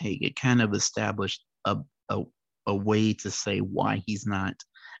way to take it. Kind of established a way to say why he's not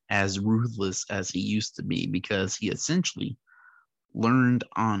as ruthless as he used to be, because he essentially learned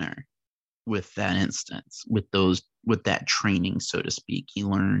honor with that instance, with that training, so to speak. He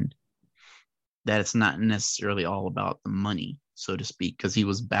learned that it's not necessarily all about the money, so to speak, because he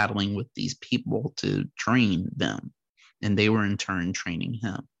was battling with these people to train them, and they were in turn training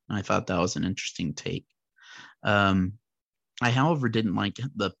him. And I thought that was an interesting take. I, however, didn't like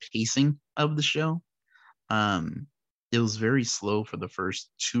the pacing of the show. It was very slow for the first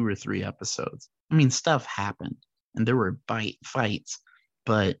 2 or 3 episodes. I mean, stuff happened, and there were fights,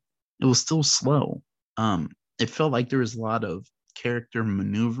 but it was still slow. It felt like there was a lot of character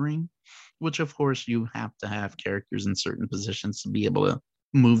maneuvering, which of course you have to have characters in certain positions to be able to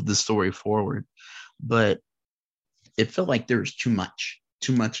move the story forward. But it felt like there was too much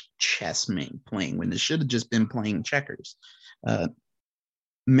chess playing when it should have just been playing checkers.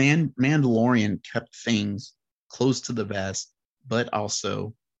 Mandalorian kept things close to the vest, but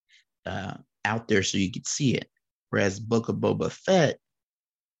also out there so you could see it. Whereas Book of Boba Fett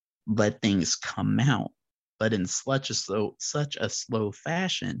let things come out, but in such a slow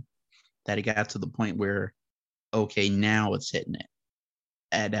fashion that it got to the point where, okay, now it's hitting it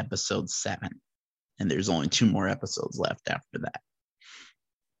at episode 7, and there's only 2 more episodes left after that.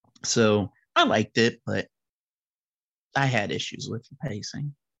 So I liked it, but I had issues with the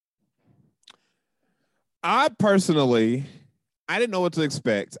pacing. I didn't know what to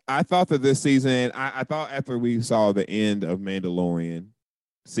expect. I thought that this season, I thought after we saw the end of Mandalorian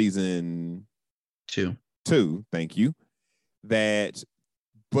season 2, thank you, that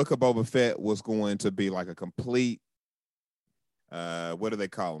Book of Boba Fett was going to be like a complete, what do they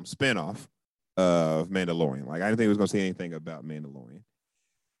call them? Spinoff of Mandalorian. Like I didn't think it was going to say anything about Mandalorian.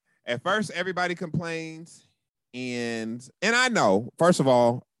 At first, everybody complains, and I know. First of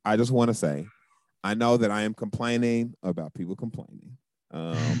all, I just want to say, I know that I am complaining about people complaining.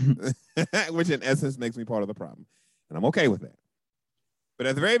 which in essence makes me part of the problem, and I'm okay with that. But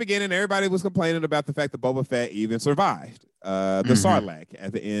at the very beginning, everybody was complaining about the fact that Boba Fett even survived the Sarlacc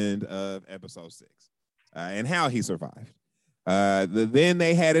at the end of episode 6, and how he survived. Then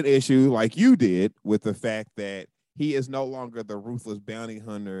they had an issue, like you did, with the fact that he is no longer the ruthless bounty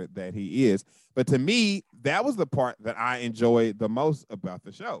hunter that he is. But to me, that was the part that I enjoyed the most about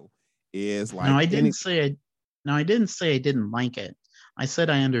the show. Is like I didn't say I didn't like it. I said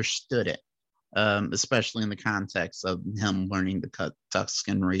I understood it, especially in the context of him learning the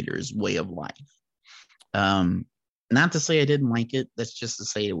Tusken Raiders' way of life. Not to say I didn't like it. That's just to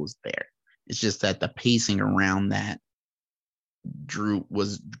say it was there. It's just that the pacing around that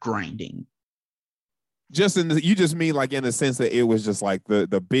was grinding. Just you just mean like in the sense that it was just like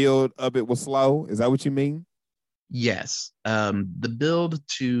the build of it was slow. Is that what you mean? Yes. The build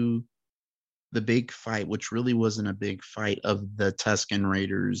to the big fight, which really wasn't a big fight, of the Tusken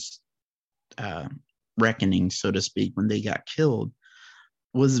Raiders reckoning, so to speak, when they got killed,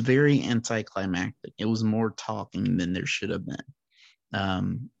 was very anticlimactic. It was more talking than there should have been.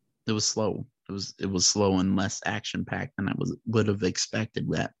 It was slow. It was slow and less action packed than I would have expected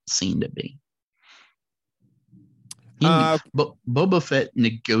that scene to be. But Boba Fett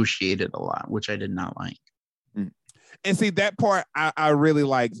negotiated a lot, which I did not like. And see, that part I really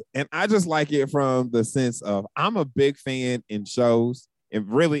liked. And I just like it from the sense of I'm a big fan in shows and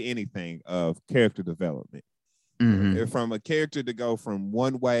really anything of character development. Mm-hmm. From a character to go from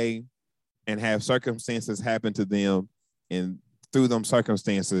one way and have circumstances happen to them, and through them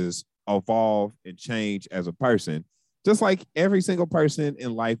circumstances evolve and change as a person. Just like every single person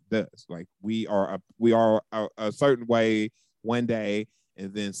in life does. Like we are a certain way one day,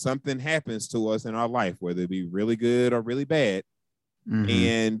 and then something happens to us in our life, whether it be really good or really bad. Mm-hmm.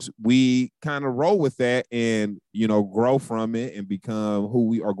 And we kind of roll with that and, grow from it and become who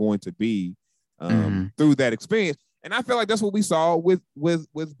we are going to be through that experience. And I feel like that's what we saw with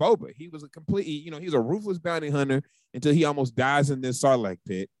Boba. He was a completely, he's a ruthless bounty hunter until he almost dies in this Sarlacc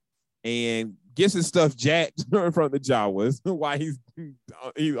pit and gets his stuff jacked from the Jawas while he's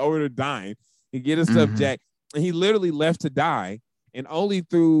over there dying. He get his stuff jacked, and he literally left to die. And only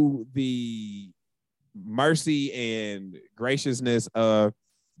through the mercy and graciousness of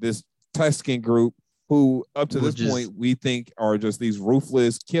this Tusken group, who up to this point we think are just these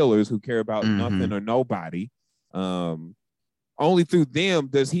ruthless killers who care about nothing or nobody. Only through them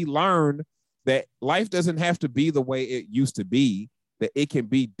does he learn that life doesn't have to be the way it used to be, that it can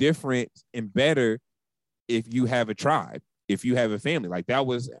be different and better if you have a tribe, if you have a family. Like that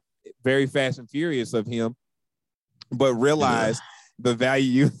was very Fast and Furious of him, but realize the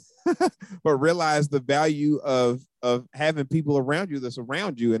value, of having people around you that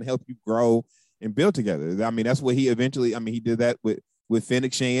surround you and help you grow and build together. I mean, that's what he eventually, he did that with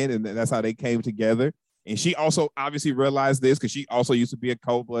Fennec Shand, and that's how they came together. And she also obviously realized this because she also used to be a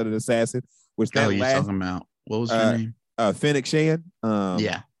cold-blooded assassin. Which that talking about? What was her name? Fennec Shand.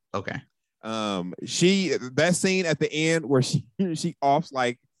 Yeah. Okay. That scene at the end where she offs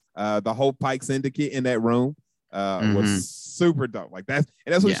like the whole Pike Syndicate in that room was super dope. Like that's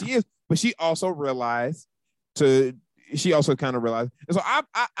what she is. But she also realized and so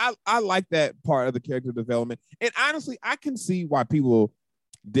I like that part of the character development. And honestly, I can see why people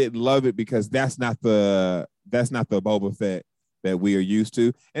didn't love it, because that's not the Boba Fett that we are used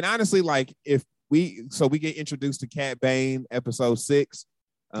to. And honestly, like we get introduced to Cat Bane episode 6,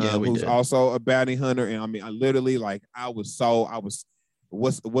 who's also a bounty hunter. And I literally, like, what do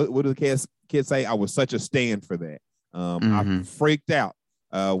the kids say? I was such a stand for that. I freaked out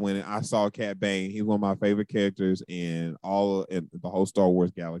when I saw Cat Bane. He's one of my favorite characters in the whole Star Wars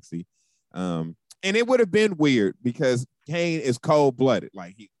galaxy. And it would have been weird because Kane is cold-blooded.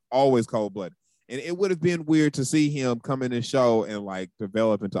 Like, he always cold-blooded. And it would have been weird to see him come in the show and like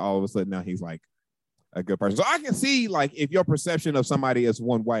develop into all of a sudden now he's like a good person. So I can see, like, if your perception of somebody is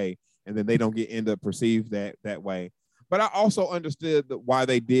one way and then they don't end up perceived that way. But I also understood why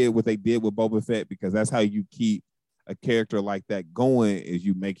they did what they did with Boba Fett, because that's how you keep a character like that going, is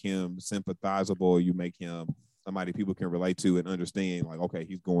you make him sympathizable, you make him somebody people can relate to and understand, like, okay,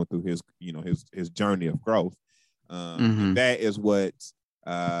 he's going through his journey of growth. And that is what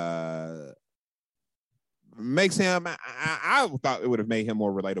makes him, I thought it would have made him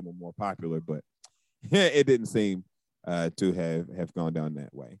more relatable, more popular, but it didn't seem to have gone down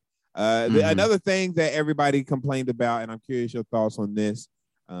that way. Another thing that everybody complained about, and I'm curious your thoughts on this,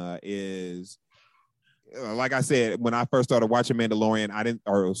 is, like I said, when I first started watching Mandalorian,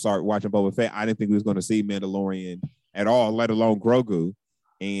 watching Boba Fett, I didn't think we was going to see Mandalorian at all, let alone Grogu.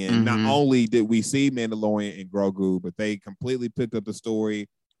 And not only did we see Mandalorian and Grogu, but they completely picked up the story.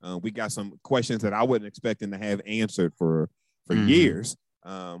 We got some questions that I wasn't expecting to have answered for years,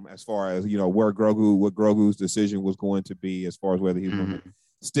 as far as, what Grogu's decision was going to be, as far as whether he was going to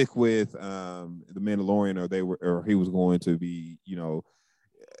stick with the Mandalorian or he was going to be,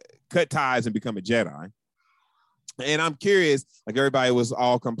 cut ties and become a Jedi. And I'm curious, like everybody was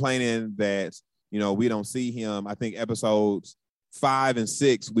all complaining that, we don't see him. I think episodes 5 and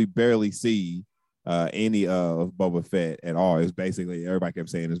 6, we barely see any of Boba Fett at all. It's basically, everybody kept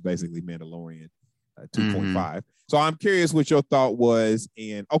saying it's basically Mandalorian 2.5. So I'm curious what your thought was.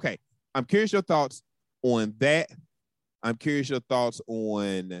 And okay, I'm curious your thoughts on that. I'm curious your thoughts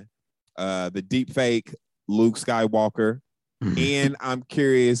on the deep fake Luke Skywalker. And I'm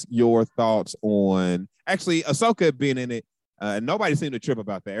curious your thoughts on actually Ahsoka being in it. Nobody seemed to trip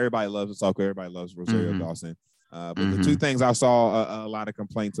about that. Everybody loves Ahsoka. Everybody loves Rosario Dawson. But the two things I saw a lot of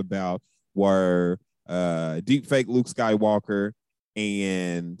complaints about were deep fake Luke Skywalker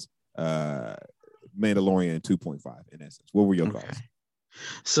and Mandalorian 2.5 in essence. What were your thoughts?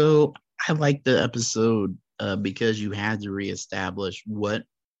 So I liked the episode because you had to reestablish what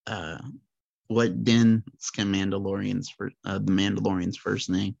Din the Mandalorian's first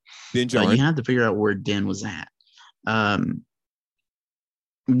name. Din Djarin. You had to figure out where Din was at,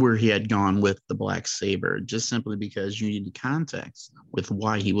 where he had gone with the black saber, just simply because you needed context with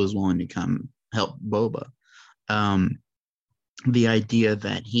why he was willing to come help Boba. The idea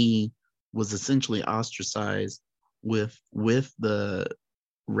that he was essentially ostracized with the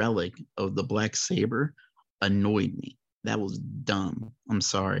relic of the black saber annoyed me. That was dumb. I'm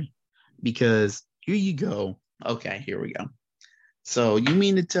sorry. Because here you go. Okay, here we go. So you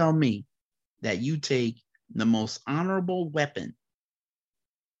mean to tell me that you take the most honorable weapon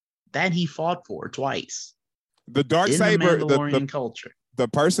that he fought for twice, the dark saber, the Mandalorian culture, the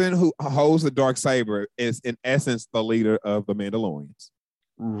person who holds the dark saber is in essence the leader of the Mandalorians.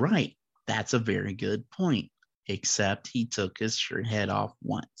 Right. That's a very good point. Except he took his head off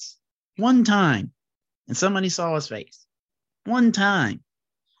one time, and somebody saw his face. One time.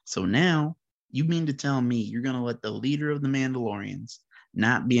 So now you mean to tell me you're going to let the leader of the Mandalorians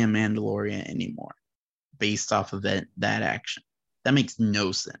not be a Mandalorian anymore based off of that action? That makes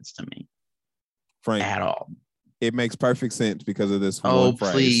no sense to me, Frank, at all. It makes perfect sense because of this one phrase.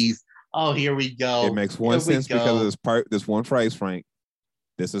 Oh, please. Oh, here we go. It makes sense because of this one phrase, Frank.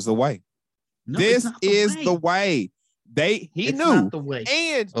 This is the way. No, this is the way. He knew. Not the way.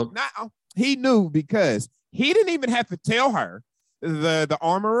 And he knew because he didn't even have to tell her, the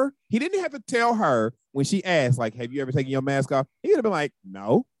armorer. He didn't have to tell her when she asked, like, have you ever taken your mask off? He would have been like,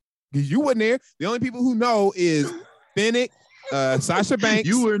 no, because you weren't there. The only people who know is Fennec, Sasha Banks.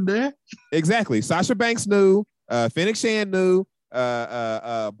 You weren't there? Exactly. Sasha Banks knew. Fennec Shand knew.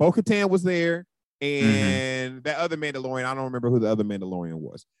 Bo-Katan was there. And that other Mandalorian, I don't remember who the other Mandalorian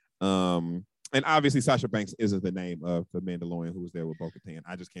was. And obviously Sasha Banks isn't the name of the Mandalorian who was there with Bo-Katan.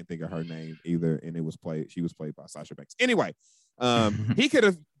 I just can't think of her name either. And she was played by Sasha Banks. Anyway, he could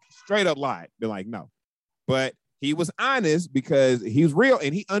have straight up lied, been like, no. But he was honest because he was real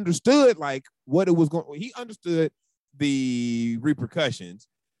and he understood like what it was going. He understood the repercussions,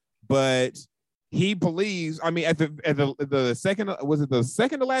 but he believes. I mean, at the second, was it the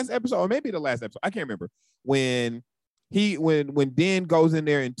second to last episode, or maybe the last episode? I can't remember when Din goes in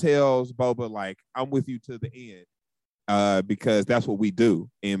there and tells Boba like, "I'm with you to the end," because that's what we do.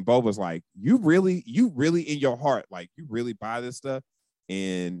 And Boba's like, "You really in your heart, like you really buy this stuff?"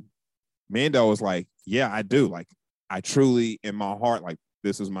 And Mando was like, "Yeah, I do. Like, I truly in my heart, like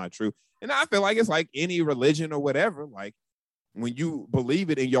this is my truth." And I feel like it's like any religion or whatever. Like when you believe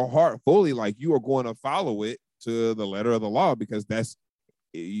it in your heart fully, like you are going to follow it to the letter of the law because that's,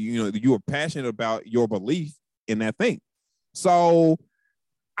 you are passionate about your belief in that thing. So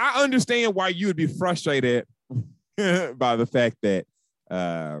I understand why you would be frustrated by the fact that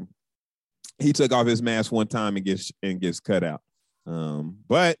he took off his mask one time and gets cut out.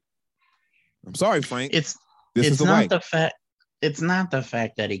 But I'm sorry, Frank. It's not the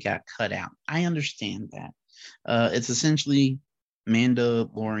fact that he got cut out. I understand that. It's essentially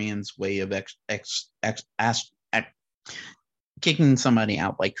Mandalorian's way of kicking somebody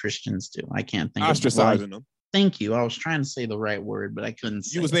out like Christians do. I can't think ostracizing them. Thank you. I was trying to say the right word, but I couldn't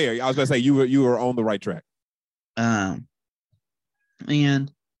say You was there. I was going to say you were on the right track. And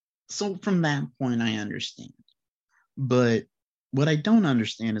so from that point, I understand. But what I don't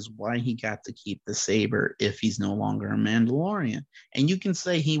understand is why he got to keep the saber if he's no longer a Mandalorian. And you can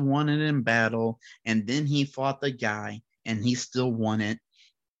say he won it in battle, and then he fought the guy, and he still won it.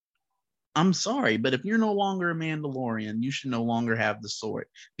 I'm sorry, but if you're no longer a Mandalorian, you should no longer have the sword.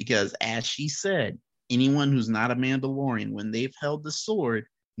 Because as she said, anyone who's not a Mandalorian, when they've held the sword,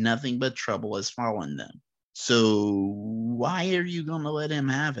 nothing but trouble has fallen them. So why are you gonna let him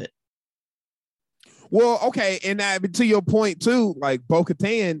have it? Well, okay, and that, to your point too, like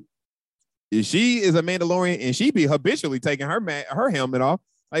Bo-Katan, she is a Mandalorian and she be habitually taking her helmet off.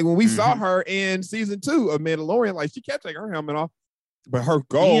 Like when we saw her in season 2 of Mandalorian, like she kept taking her helmet off, but her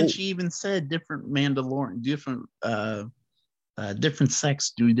goal. And she even said different Mandalorian, different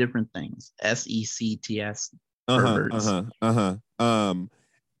sects do different things. SECTS perverts.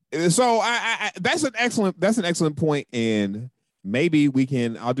 So I that's an excellent point, and maybe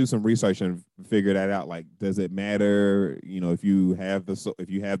I'll do some research and figure that out. Like, does it matter, if you have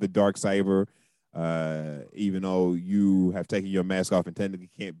the dark saber, even though you have taken your mask off and technically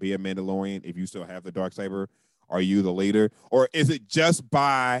can't be a Mandalorian, if you still have the dark saber, are you the leader, or is it just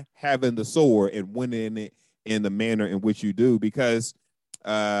by having the sword and winning it in the manner in which you do? Because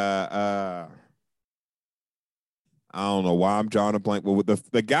I don't know why I'm drawing a blank, but with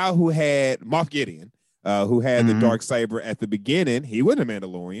the guy who had Moff Gideon, who had the dark saber at the beginning, he wasn't a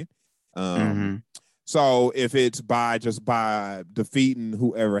Mandalorian. So if it's by defeating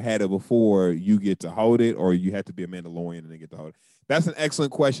whoever had it before, you get to hold it, or you have to be a Mandalorian and then get to hold it. That's an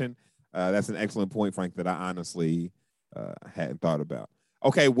excellent question. That's an excellent point, Frank, that I honestly hadn't thought about.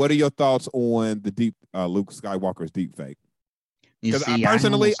 Okay, what are your thoughts on the Luke Skywalker's deep fake? Because I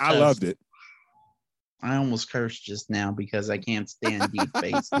loved it. I almost cursed just now because I can't stand deep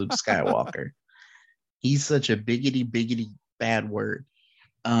face Luke Skywalker. He's such a biggity bad word.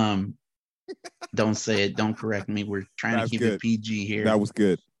 Don't say it. Don't correct me. We're trying to keep it PG here. That was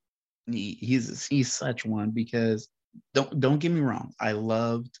good. He's such one, because don't get me wrong. I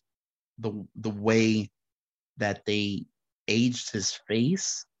loved the way that they aged his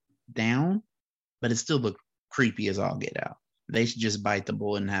face down, but it still looked creepy as all get out. They should just bite the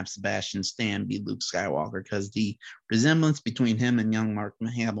bullet and have Sebastian Stan be Luke Skywalker, because the resemblance between him and young Mark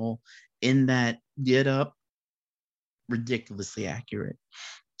Hamill in that get up, ridiculously accurate.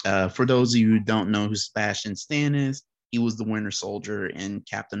 For those of you who don't know who Sebastian Stan is, he was the Winter Soldier in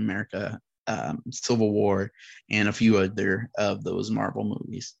Captain America, Civil War, and a few other of those Marvel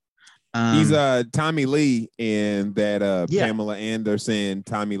movies. He's Tommy Lee in that Pamela Anderson,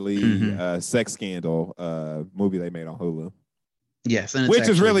 Tommy Lee sex scandal movie they made on Hulu. Yes, and which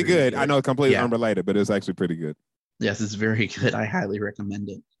is really good. I know it's completely unrelated, but it's actually pretty good. Yes, it's very good. I highly recommend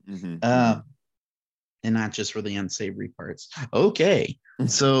it. And not just for the unsavory parts. Okay,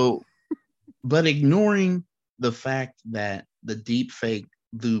 so, but ignoring the fact that the deep fake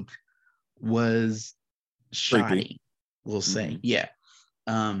Luke was shoddy, we'll say,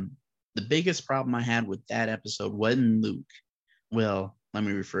 the biggest problem I had with that episode wasn't Luke. Well, let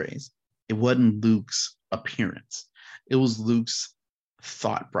me rephrase. It wasn't Luke's appearance. It was Luke's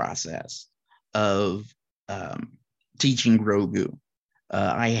thought process of teaching Grogu.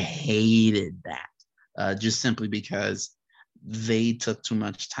 I hated that, just simply because they took too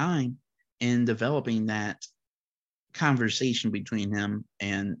much time in developing that conversation between him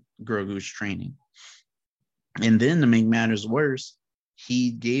and Grogu's training. And then, to make matters worse,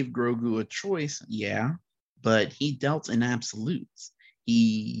 he gave Grogu a choice, but he dealt in absolutes.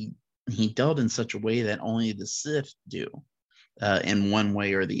 He dealt in such a way that only the Sith do, in one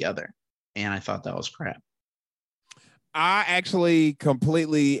way or the other. And I thought that was crap. I actually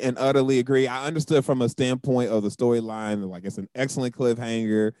completely and utterly agree. I understood from a standpoint of the storyline, like it's an excellent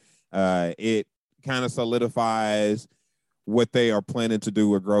cliffhanger. It kind of solidifies what they are planning to do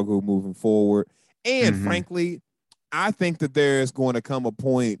with Grogu moving forward. And frankly, I think that there's going to come a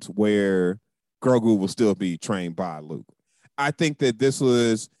point where Grogu will still be trained by Luke. I think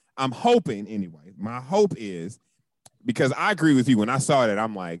that I'm hoping anyway. My hope is, because I agree with you. When I saw that,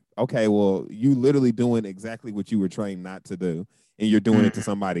 I'm like, okay, well, you literally doing exactly what you were trained not to do, and you're doing it to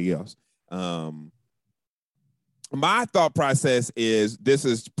somebody else. My thought process is this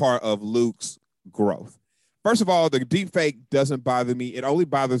is part of Luke's growth. First of all, the deep fake doesn't bother me. It only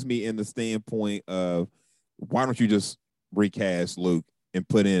bothers me in the standpoint of, why don't you just recast Luke and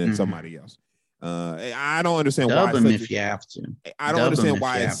put in somebody else? I don't understand why. If you have to. I don't understand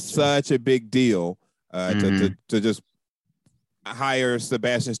why it's such a big deal to just hire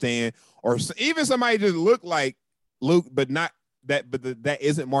Sebastian Stan, or even somebody just look like Luke, but not that. But that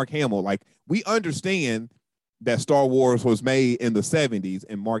isn't Mark Hamill. Like, we understand that Star Wars was made in the 70s,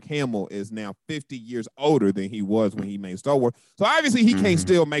 and Mark Hamill is now 50 years older than he was when he made Star Wars. So obviously he can't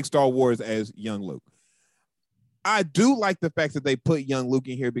still make Star Wars as young Luke. I do like the fact that they put young Luke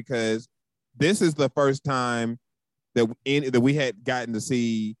in here, because this is the first time that we had gotten to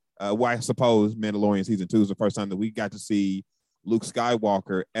see I suppose Mandalorian season 2 is the first time that we got to see Luke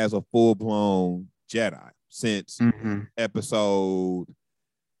Skywalker as a full-blown Jedi since episode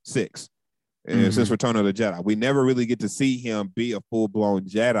 6. And since Return of the Jedi, we never really get to see him be a full-blown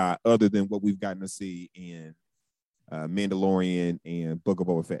Jedi other than what we've gotten to see in Mandalorian and Book of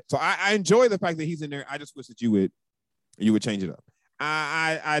Boba Fett. So I enjoy the fact that he's in there. I just wish that you would change it up.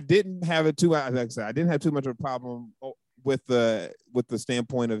 I didn't have it too. Like I said, I didn't have too much of a problem with the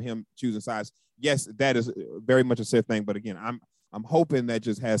standpoint of him choosing sides. Yes, that is very much a Sith thing, but again, I'm hoping that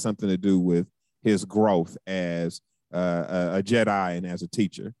just has something to do with his growth as a Jedi and as a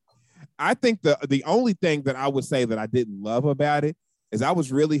teacher. I think the only thing that I would say that I didn't love about it is I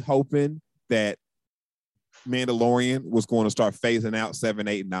was really hoping that Mandalorian was going to start phasing out 7,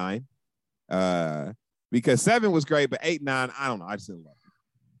 8, 9. Because 7 was great, but 8, 9, I don't know. I just didn't love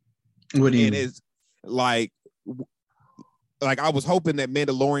it. What do you mean? It's like I was hoping that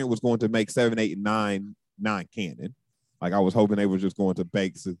Mandalorian was going to make 7, 8, and 9 non-canon. Like I was hoping they were just going to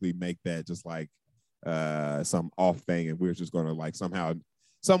basically make that just like some off thing, and we were just going to like somehow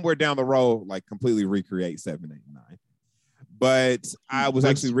somewhere down the road like completely recreate 7, 8, and 9. But I was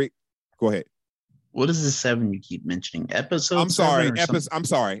actually go ahead. What is the 7 you keep mentioning? Episode? I'm sorry.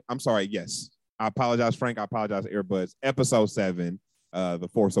 I'm sorry. Yes. I apologize, Frank. I apologize, Earbuds. Episode 7, The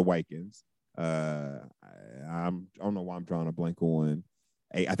Force Awakens. I don't know why I'm drawing a blank on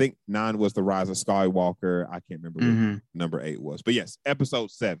 8. I think 9 was The Rise of Skywalker. I can't remember what number 8 was. But yes,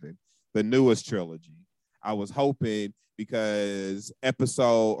 episode 7, the newest trilogy. I was hoping because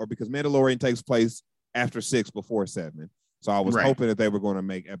Mandalorian takes place after 6 before 7. So I was hoping that they were going to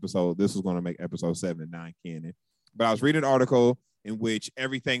make this was going to make episode 7 non-canon. But I was reading an article in which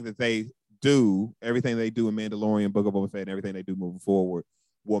everything they do in Mandalorian, Book of Boba Fett, and everything they do moving forward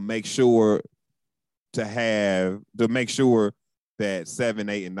will make sure that 7,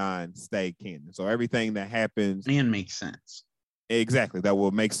 8, and 9 stay canon. So everything that happens and makes sense. Exactly. That will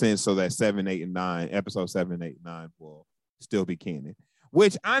make sense so that 7, 8, and 9, episode 7, 8, and 9 will still be canon.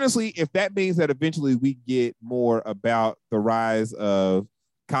 Which honestly, if that means that eventually we get more about the rise of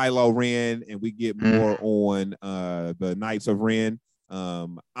Kylo Ren and we get more on the Knights of Ren,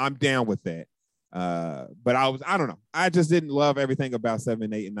 I'm down with that. But I don't know. I just didn't love everything about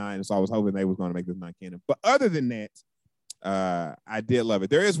 7, 8, and 9. So I was hoping they was going to make this non-canon. But other than that, I did love it.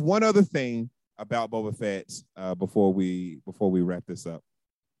 There is one other thing about Boba Fett before we wrap this up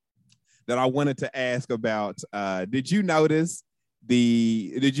that I wanted to ask about. Did you notice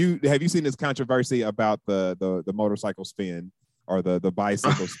have you seen this controversy about the motorcycle spin or the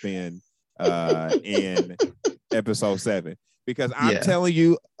bicycle spin in episode 7? Because I'm telling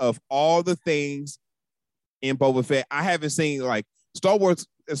you, of all the things in Boba Fett, I haven't seen like Star Wars.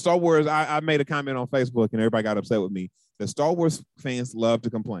 I made a comment on Facebook and everybody got upset with me. The Star Wars fans love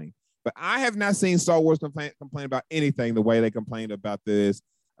to complain, but I have not seen Star Wars complain about anything the way they complained about this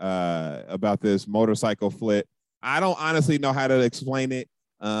motorcycle flip. I don't honestly know how to explain it.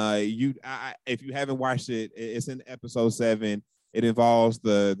 If you haven't watched it, it's in episode 7. It involves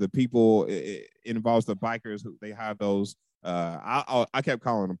the people. It involves the bikers who they have those. I kept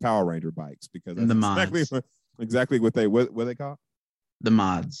calling them Power Ranger bikes because that's exactly what they call the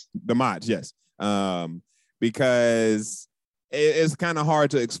mods. The mods, yes. Because it's kind of hard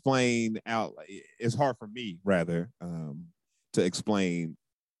to explain out. It's hard for me rather to explain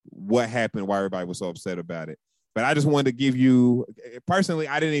what happened, why everybody was so upset about it. But I just wanted to give you, personally,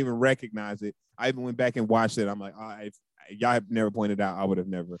 I didn't even recognize it. I even went back and watched it. I'm like, if y'all have never pointed out, I would have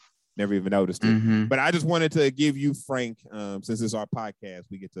never even noticed it. But I just wanted to give you, Frank, since it's our podcast,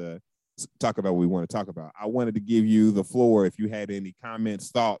 we get to talk about what we want to talk about. I wanted to give you the floor if you had any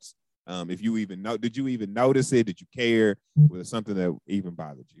comments, thoughts, if you even know, did you even notice it? Did you care? Was it something that even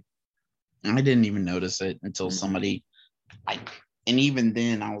bothered you? I didn't even notice it until somebody, and even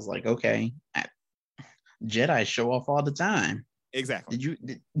then I was like, okay, Jedi show off all the time. Exactly.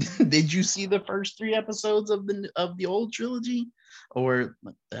 Did you see the first 3 episodes of the old trilogy, or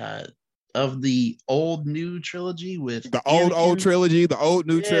of the old new trilogy with the old trilogy, the old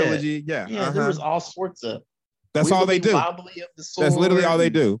new trilogy? Yeah. There was all sorts of. That's all they do. That's literally all they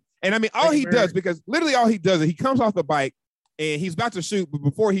do. And I mean, all he does is he comes off the bike and he's about to shoot, but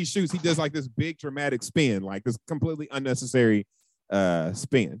before he shoots, he does like this big dramatic spin, like this completely unnecessary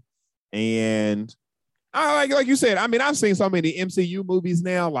spin. And I like you said, I mean, I've seen so many MCU movies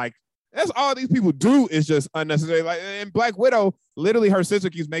now, like that's all these people do is just unnecessary. Like in Black Widow, literally her sister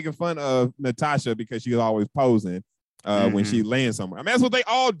keeps making fun of Natasha because she's always posing when she lands somewhere. I mean, that's what they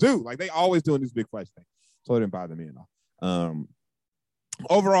all do. Like they always doing these big flash things. So it didn't bother me at all.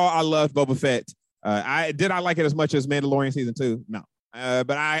 Overall, I loved Boba Fett. I like it as much as Mandalorian season 2? No.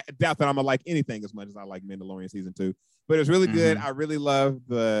 But I doubt that I'm gonna like anything as much as I like Mandalorian season 2. But it's really good. I really love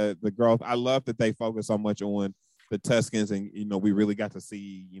the growth. I love that they focus so much on the Tuskens, and we really got to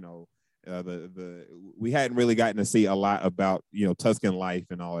see we hadn't really gotten to see a lot about Tusken life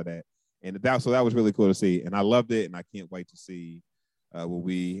and all of that, and that was really cool to see, and I loved it, and I can't wait to see what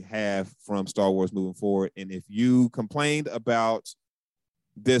we have from Star Wars moving forward. And if you complained about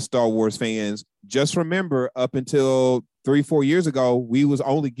this, Star Wars fans, just remember up until 3-4 years ago, we was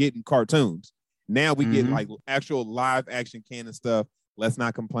only getting cartoons. Now we get like actual live action canon stuff. Let's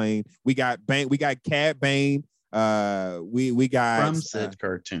not complain. We got Bane, we got Cad Bane. We got from said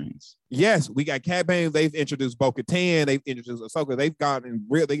cartoons. Yes, we got Cad Bane. They've introduced Bo-Katan. They've introduced Ahsoka. They've gotten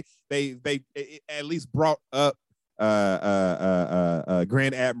real. They at least brought up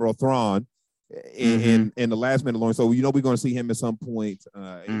Grand Admiral Thrawn in the last Mandalorian. So we're going to see him at some point.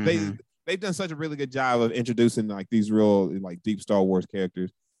 They've done such a really good job of introducing like these real like deep Star Wars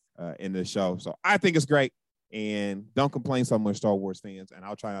characters in this show. So I think it's great. And don't complain so much, Star Wars fans. And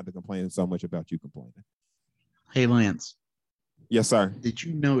I'll try not to complain so much about you complaining. Hey, Lance. Yes, sir. Did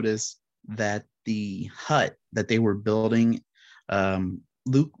you notice that the hut that they were building,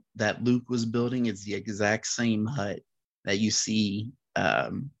 Luke was building, is the exact same hut that you see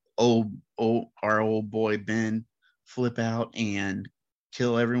our old boy Ben flip out and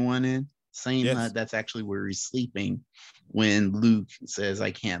kill everyone in? Same hut. That's actually where he's sleeping when Luke says,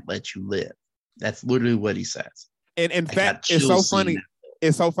 "I can't let you live." That's literally what he says. And in fact, it's so funny.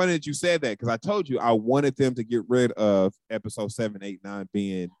 It's so funny that you said that, because I told you I wanted them to get rid of episode 7, 8, 9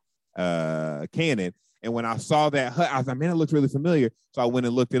 being canon. And when I saw that hut, I was like, man, it looks really familiar. So I went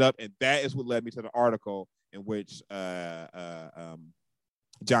and looked it up, and that is what led me to the article in which Jon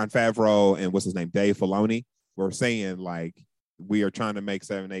Favreau and what's his name, Dave Filoni, were saying like we are trying to make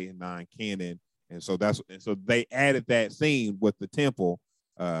 7, 8, and 9 canon. And so so they added that scene with the temple,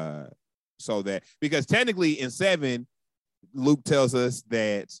 so that, because technically in 7, Luke tells us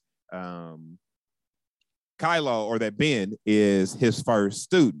that Kylo, or that Ben, is his first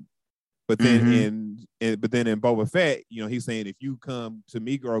student. But then in Boba Fett, he's saying, if you come to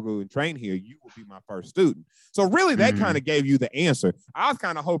me, Grogu, and train here, you will be my first student. So really, that kind of gave you the answer. I was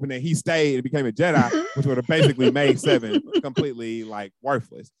kind of hoping that he stayed and became a Jedi, which would have basically made 7 completely like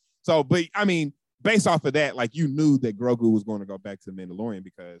worthless. So, but I mean, based off of that, like, you knew that Grogu was going to go back to the Mandalorian,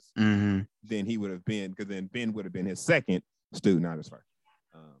 because then he would have been, because then Ben would have been his second student, not his first.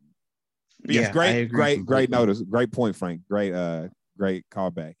 Yes, great notice. Great point, Frank. Great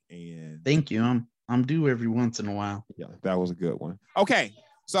callback. And thank you. I'm due every once in a while. Yeah, that was a good one. Okay,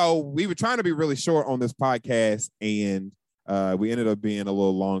 so we were trying to be really short on this podcast, and we ended up being a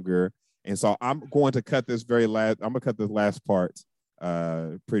little longer. And so I'm going to cut this last part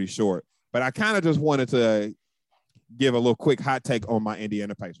pretty short. But I kind of just wanted to give a little quick hot take on my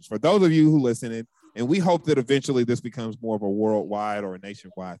Indiana Pacers. For those of you who listening, and we hope that eventually this becomes more of a worldwide or a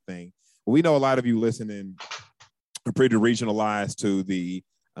nationwide thing. But we know a lot of you listening are pretty regionalized to the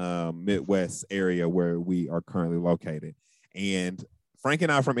Midwest area where we are currently located. And Frank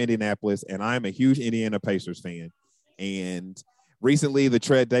and I are from Indianapolis, and I'm a huge Indiana Pacers fan. And recently, the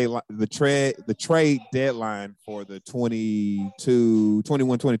trade deadline for the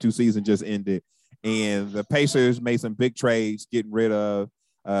 21-22 season just ended, and the Pacers made some big trades, getting rid of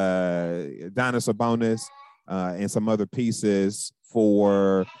Donis Sabonis and some other pieces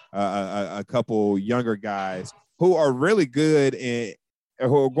for a couple younger guys who are really good and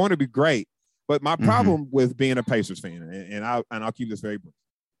who are going to be great. But my problem with being a Pacers fan, and I'll keep this very brief.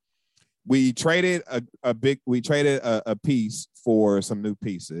 We traded a piece for some new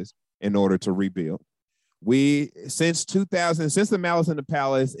pieces in order to rebuild. Since the Malice in the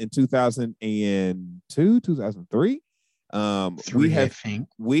Palace in 2002, 2003,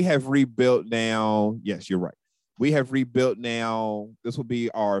 we have rebuilt now. Yes, you're right. We have rebuilt now. This will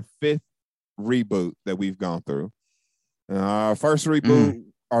be our 5th reboot that we've gone through. Our first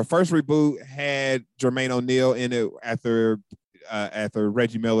reboot had Jermaine O'Neal in it after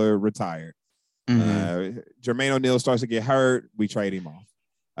Reggie Miller retired. Jermaine O'Neal starts to get hurt. We trade him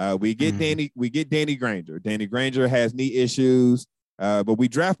off. We get Danny Granger. Danny Granger has knee issues, but we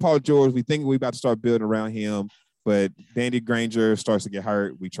draft Paul George. We think we're about to start building around him, but Danny Granger starts to get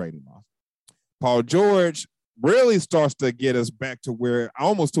hurt. We trade him off. Paul George really starts to get us back to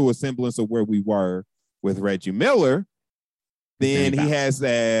almost to a semblance of where we were with Reggie Miller. Then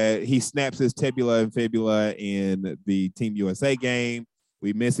he snaps his tibia and fibula in the Team USA game.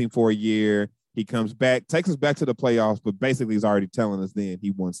 We miss him for a year. He comes back, takes us back to the playoffs, but basically he's already telling us then he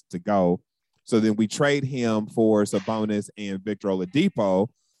wants to go. So then we trade him for Sabonis and Victor Oladipo,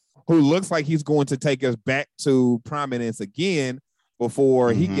 who looks like he's going to take us back to prominence again.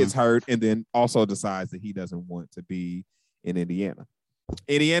 before he gets hurt and then also decides that he doesn't want to be in Indiana.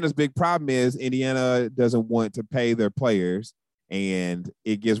 Indiana's big problem is Indiana doesn't want to pay their players, and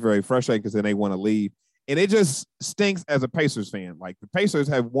it gets very frustrating because then they want to leave. And it just stinks as a Pacers fan. Like, the Pacers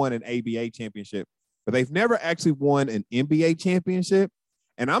have won an ABA championship, but they've never actually won an NBA championship.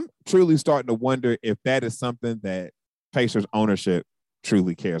 And I'm truly starting to wonder if that is something that Pacers ownership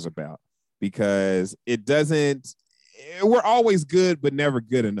truly cares about, because it doesn't, we're always good, but never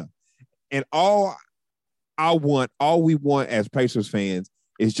good enough. And all we want as Pacers fans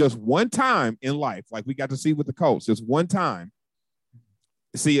is just one time in life, like we got to see with the Colts, just one time,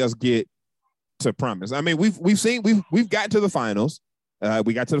 see us get to promise. I mean, we've gotten to the finals.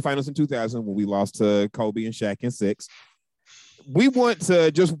 We got to the finals in 2000 when we lost to Kobe and Shaq in 6. We want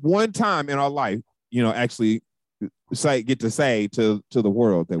to just one time in our life, actually get to say to the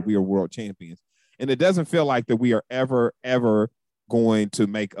world that we are world champions. And it doesn't feel like that we are ever going to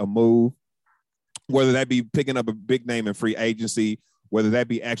make a move, whether that be picking up a big name in free agency, whether that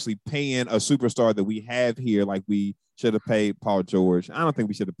be actually paying a superstar that we have here, like we should have paid Paul George. I don't think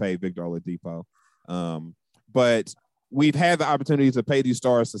we should have paid Victor Oladipo. But we've had the opportunity to pay these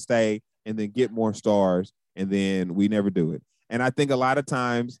stars to stay and then get more stars, and then we never do it. And I think a lot of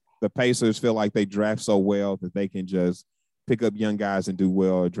times the Pacers feel like they draft so well that they can just pick up young guys and do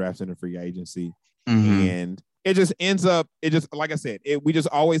well, draft in a free agency. And it just ends up, like I said, we just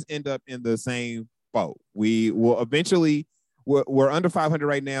always end up in the same boat. We will eventually, we're under 500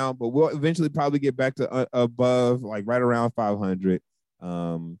 right now, but we'll eventually probably get back to above, like right around 500.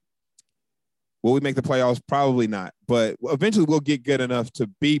 Will we make the playoffs? Probably not, but eventually we'll get good enough to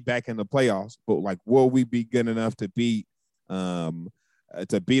be back in the playoffs. But like, will we be good enough to beat a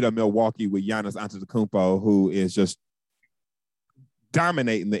Milwaukee with Giannis Antetokounmpo, who is just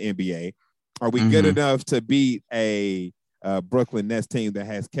dominating the NBA? Are we good enough to beat a Brooklyn Nets team that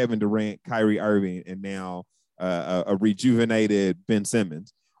has Kevin Durant, Kyrie Irving, and now a rejuvenated Ben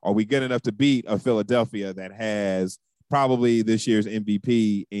Simmons? Are we good enough to beat a Philadelphia that has probably this year's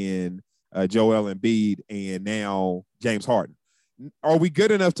MVP in Joel Embiid and now James Harden? Are we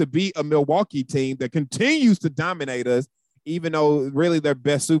good enough to beat a Milwaukee team that continues to dominate us, even though really their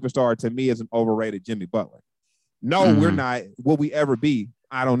best superstar to me is an overrated Jimmy Butler? No, we're not. Will we ever be?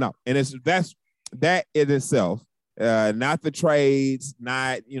 I don't know. And that in itself, not the trades,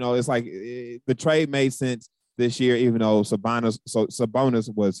 not, it's like the trade made sense this year, even though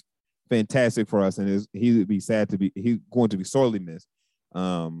Sabonis was fantastic for us, and he would be sad to be, he's going to be sorely missed.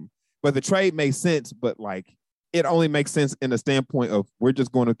 But the trade made sense, but like, it only makes sense in the standpoint of we're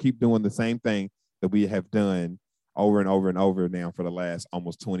just going to keep doing the same thing that we have done over and over and over now for the last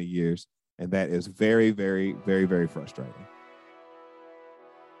almost 20 years. And that is very, very, very, very frustrating.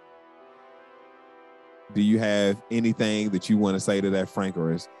 Do you have anything that you want to say to that, Frank,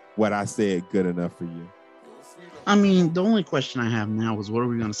 or is what I said good enough for you? I mean, the only question I have now is, what are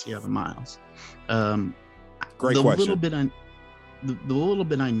we going to see out of Miles? Great question. The little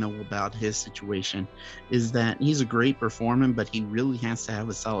bit I know about his situation is that he's a great performer, but he really has to have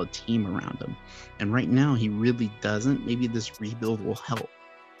a solid team around him. And right now, he really doesn't. Maybe this rebuild will help.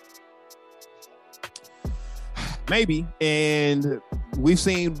 Maybe. And we've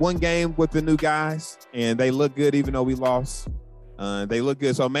seen one game with the new guys, and they look good even though we lost. They look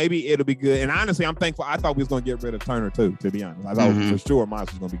good. So maybe it'll be good. And honestly, I'm thankful. I thought we was going to get rid of Turner too, to be honest. I thought for sure Miles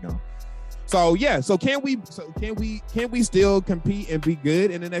was going to be gone. So yeah, can we still compete and be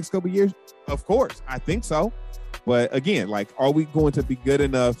good in the next couple of years? Of course, I think so. But again, like, are we going to be good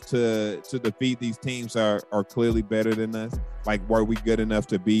enough to defeat these teams that are clearly better than us? Like, were we good enough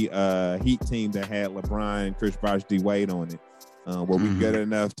to be a Heat team that had LeBron, Chris Bosh, D Wade on it? Were we good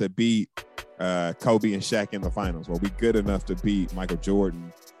enough to beat Kobe and Shaq in the finals? Were we good enough to beat Michael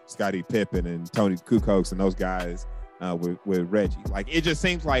Jordan, Scottie Pippen, and Tony Kukoc and those guys with Reggie? Like, it just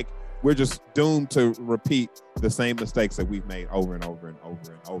seems like we're just doomed to repeat the same mistakes that we've made over and over and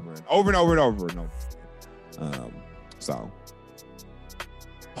over and over and over and over and over and over. So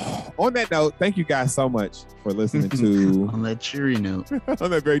on that note, thank you guys so much for listening to on that cheery note.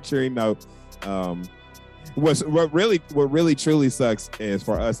 On that very cheery note. What really truly sucks is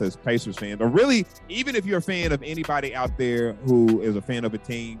for us as Pacers fans, or really, even if you're a fan of anybody out there who is a fan of a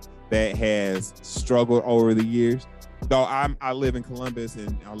team that has struggled over the years. Though I live in Columbus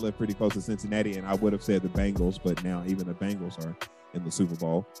and I live pretty close to Cincinnati, and I would have said the Bengals, but now even the Bengals are in the Super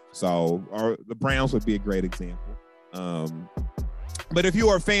Bowl. So the Browns would be a great example. But if you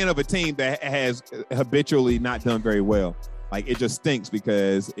are a fan of a team that has habitually not done very well, like, it just stinks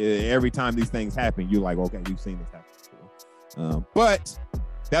because every time these things happen, you're like, okay, we've seen this happen before. But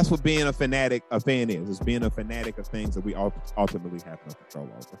that's what being a fan is. It's being a fanatic of things that we ultimately have no control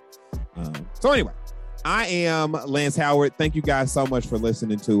over. So anyway, I am Lance Howard. Thank you guys so much for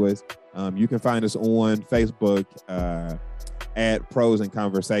listening to us. You can find us on Facebook at Pros and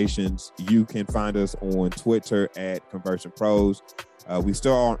Conversations. You can find us on Twitter at Conversion Pros. We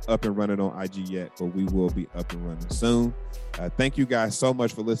still aren't up and running on IG yet, but we will be up and running soon. Thank you guys so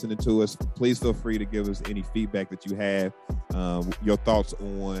much for listening to us. Please feel free to give us any feedback that you have, your thoughts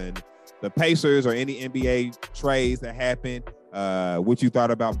on the Pacers or any NBA trades that happened, what you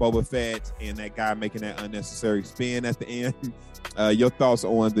thought about Boba Fett and that guy making that unnecessary spin at the end, your thoughts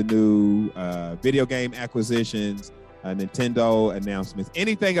on the new video game acquisitions, Nintendo announcements,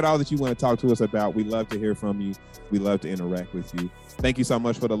 anything at all that you want to talk to us about. We love to hear from you. We love to interact with you. Thank you so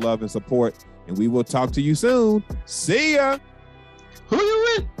much for the love and support, and we will talk to you soon. See ya. Who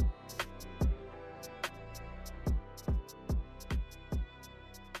you with?